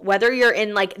comfortable. Whether you're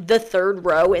in, like, the third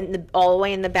row all the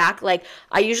way in the back, like,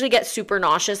 I usually get super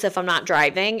nauseous if I'm not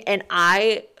driving, and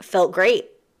I felt great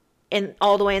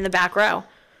all the way in the back row.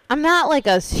 I'm not, like,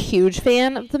 a huge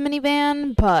fan of the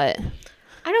minivan, but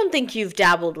I don't think you've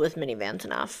dabbled with minivans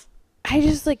enough. I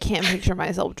just, like, can't picture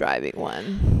myself driving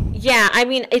one. Yeah, I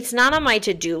mean, it's not on my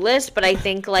to-do list, but I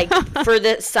think, like, for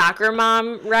the soccer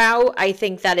mom route, I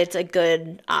think that it's a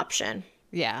good option.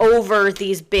 Yeah. Over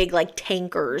these big, like,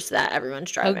 tankers that everyone's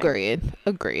driving.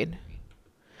 Agreed.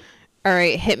 All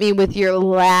right, hit me with your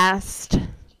last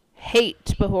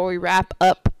hate before we wrap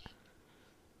up.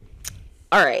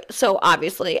 All right, so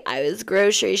obviously I was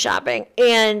grocery shopping,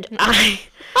 and I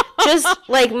just,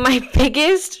 like, my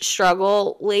biggest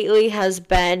struggle lately has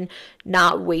been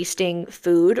not wasting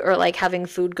food or, like, having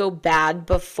food go bad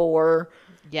before,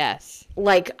 yes,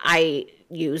 like, I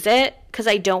use it, because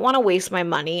I don't want to waste my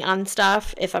money on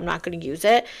stuff if I'm not going to use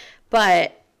it.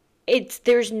 But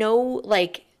there's no,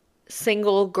 like,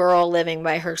 single girl living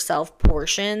by herself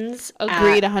portions.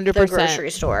 Agreed, at 100%. The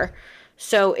grocery store.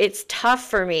 So it's tough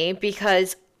for me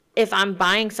because if I'm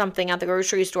buying something at the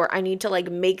grocery store, I need to,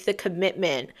 like, make the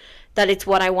commitment that it's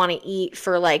what I want to eat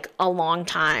for, like, a long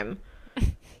time.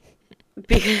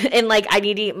 And, like, I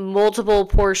need to eat multiple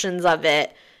portions of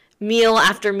it, meal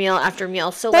after meal after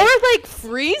meal. So, like, or, like,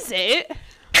 freeze it.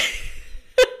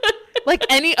 Like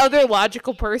any other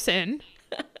logical person.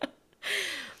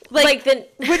 Like then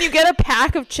when you get a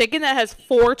pack of chicken that has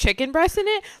 4 chicken breasts in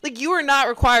it, like, you are not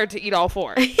required to eat all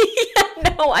 4.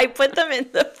 Yeah, no, I put them in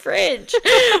the fridge.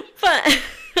 But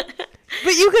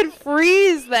you could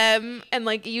freeze them and,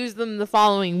 like, use them the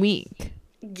following week.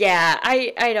 Yeah,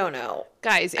 I don't know.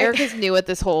 Guys, Erica's new at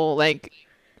this whole, like,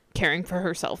 caring for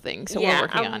herself thing, so we're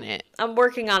working on it. I'm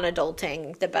working on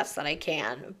adulting the best that I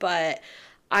can, but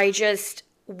I just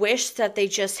wish that they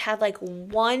just had, like,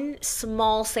 one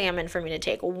small salmon for me to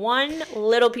take, one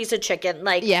little piece of chicken.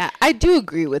 Like, yeah, I do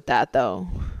agree with that, though.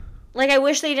 Like, I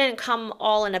wish they didn't come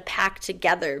all in a pack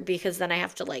together, because then I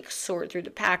have to, like, sort through the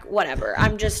pack. Whatever.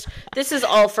 This is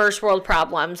all first world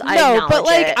problems. I acknowledge but,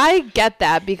 like, it. I get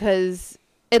that, because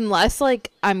unless,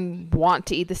 like, I want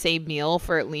to eat the same meal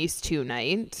for at least 2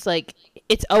 nights, like,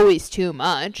 it's always too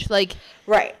much. Like,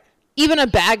 right. Even a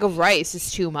bag of rice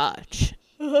is too much.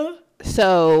 Uh-huh.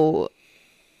 So,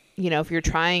 you know, if you're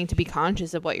trying to be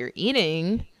conscious of what you're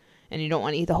eating and you don't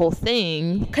want to eat the whole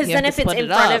thing, because then if it's in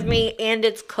front of me and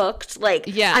it's cooked, like,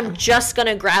 yeah, I'm just going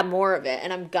to grab more of it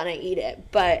and I'm going to eat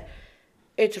it. But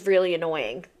it's really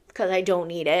annoying because I don't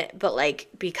need it. But, like,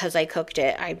 because I cooked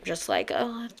it, I'm just like,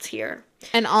 oh, it's here.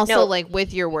 And also, like,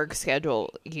 with your work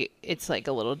schedule, it's, like,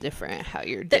 a little different how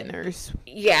your dinners.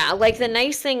 Yeah, like, the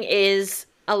nice thing is,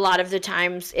 a lot of the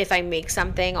times, if I make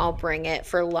something, I'll bring it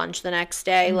for lunch the next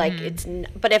day. Mm-hmm.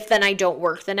 Like, but if then I don't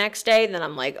work the next day, then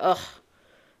I'm like, ugh,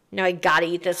 no, I gotta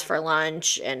eat this for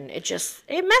lunch, and it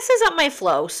messes up my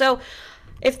flow. So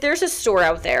if there's a store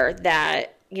out there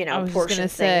that I was just portion gonna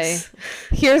things.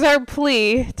 say, here's our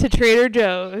plea to Trader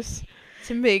Joe's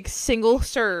to make single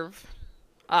serve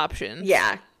options.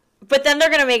 Yeah. But then they're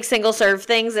going to make single serve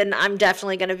things, and I'm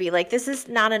definitely going to be like, this is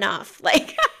not enough.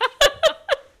 Like,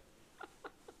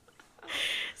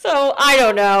 so I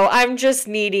don't know. I'm just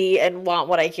needy and want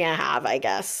what I can't have, I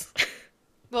guess.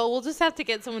 Well, we'll just have to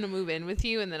get someone to move in with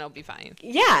you, and then I'll be fine.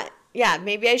 Yeah. Yeah.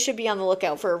 Maybe I should be on the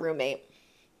lookout for a roommate.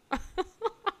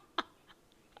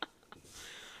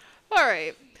 All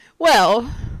right. Well,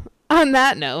 on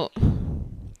that note,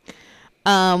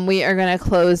 we are going to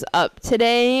close up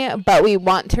today, but we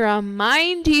want to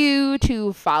remind you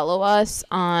to follow us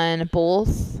on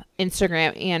both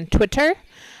Instagram and Twitter.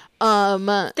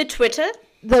 The Twitter?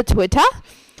 The Twitter.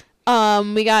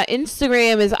 We got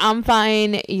Instagram is I'm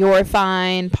Fine, You're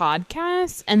Fine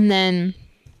podcast, and then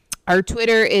our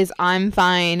Twitter is I'm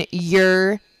Fine,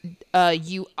 You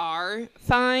Are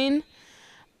Fine.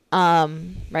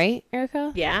 Right,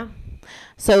 Erica? Yeah.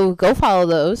 So go follow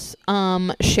those.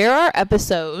 Share our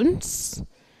episodes.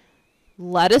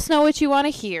 Let us know what you want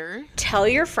to hear. Tell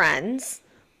your friends.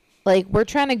 Like, we're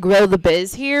trying to grow the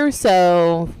biz here,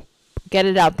 so get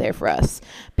it out there for us,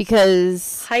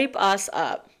 because Hype us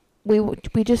up. we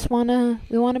just want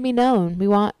to be known. We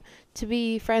want to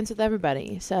be friends with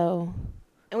everybody. So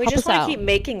And we help just us want out. to keep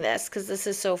making this because this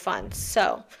is so fun.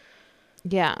 So,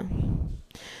 Yeah.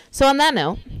 So on that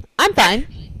note, I'm fine.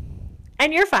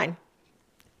 and you're fine.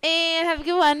 And have a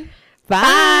good one. Bye.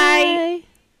 Bye.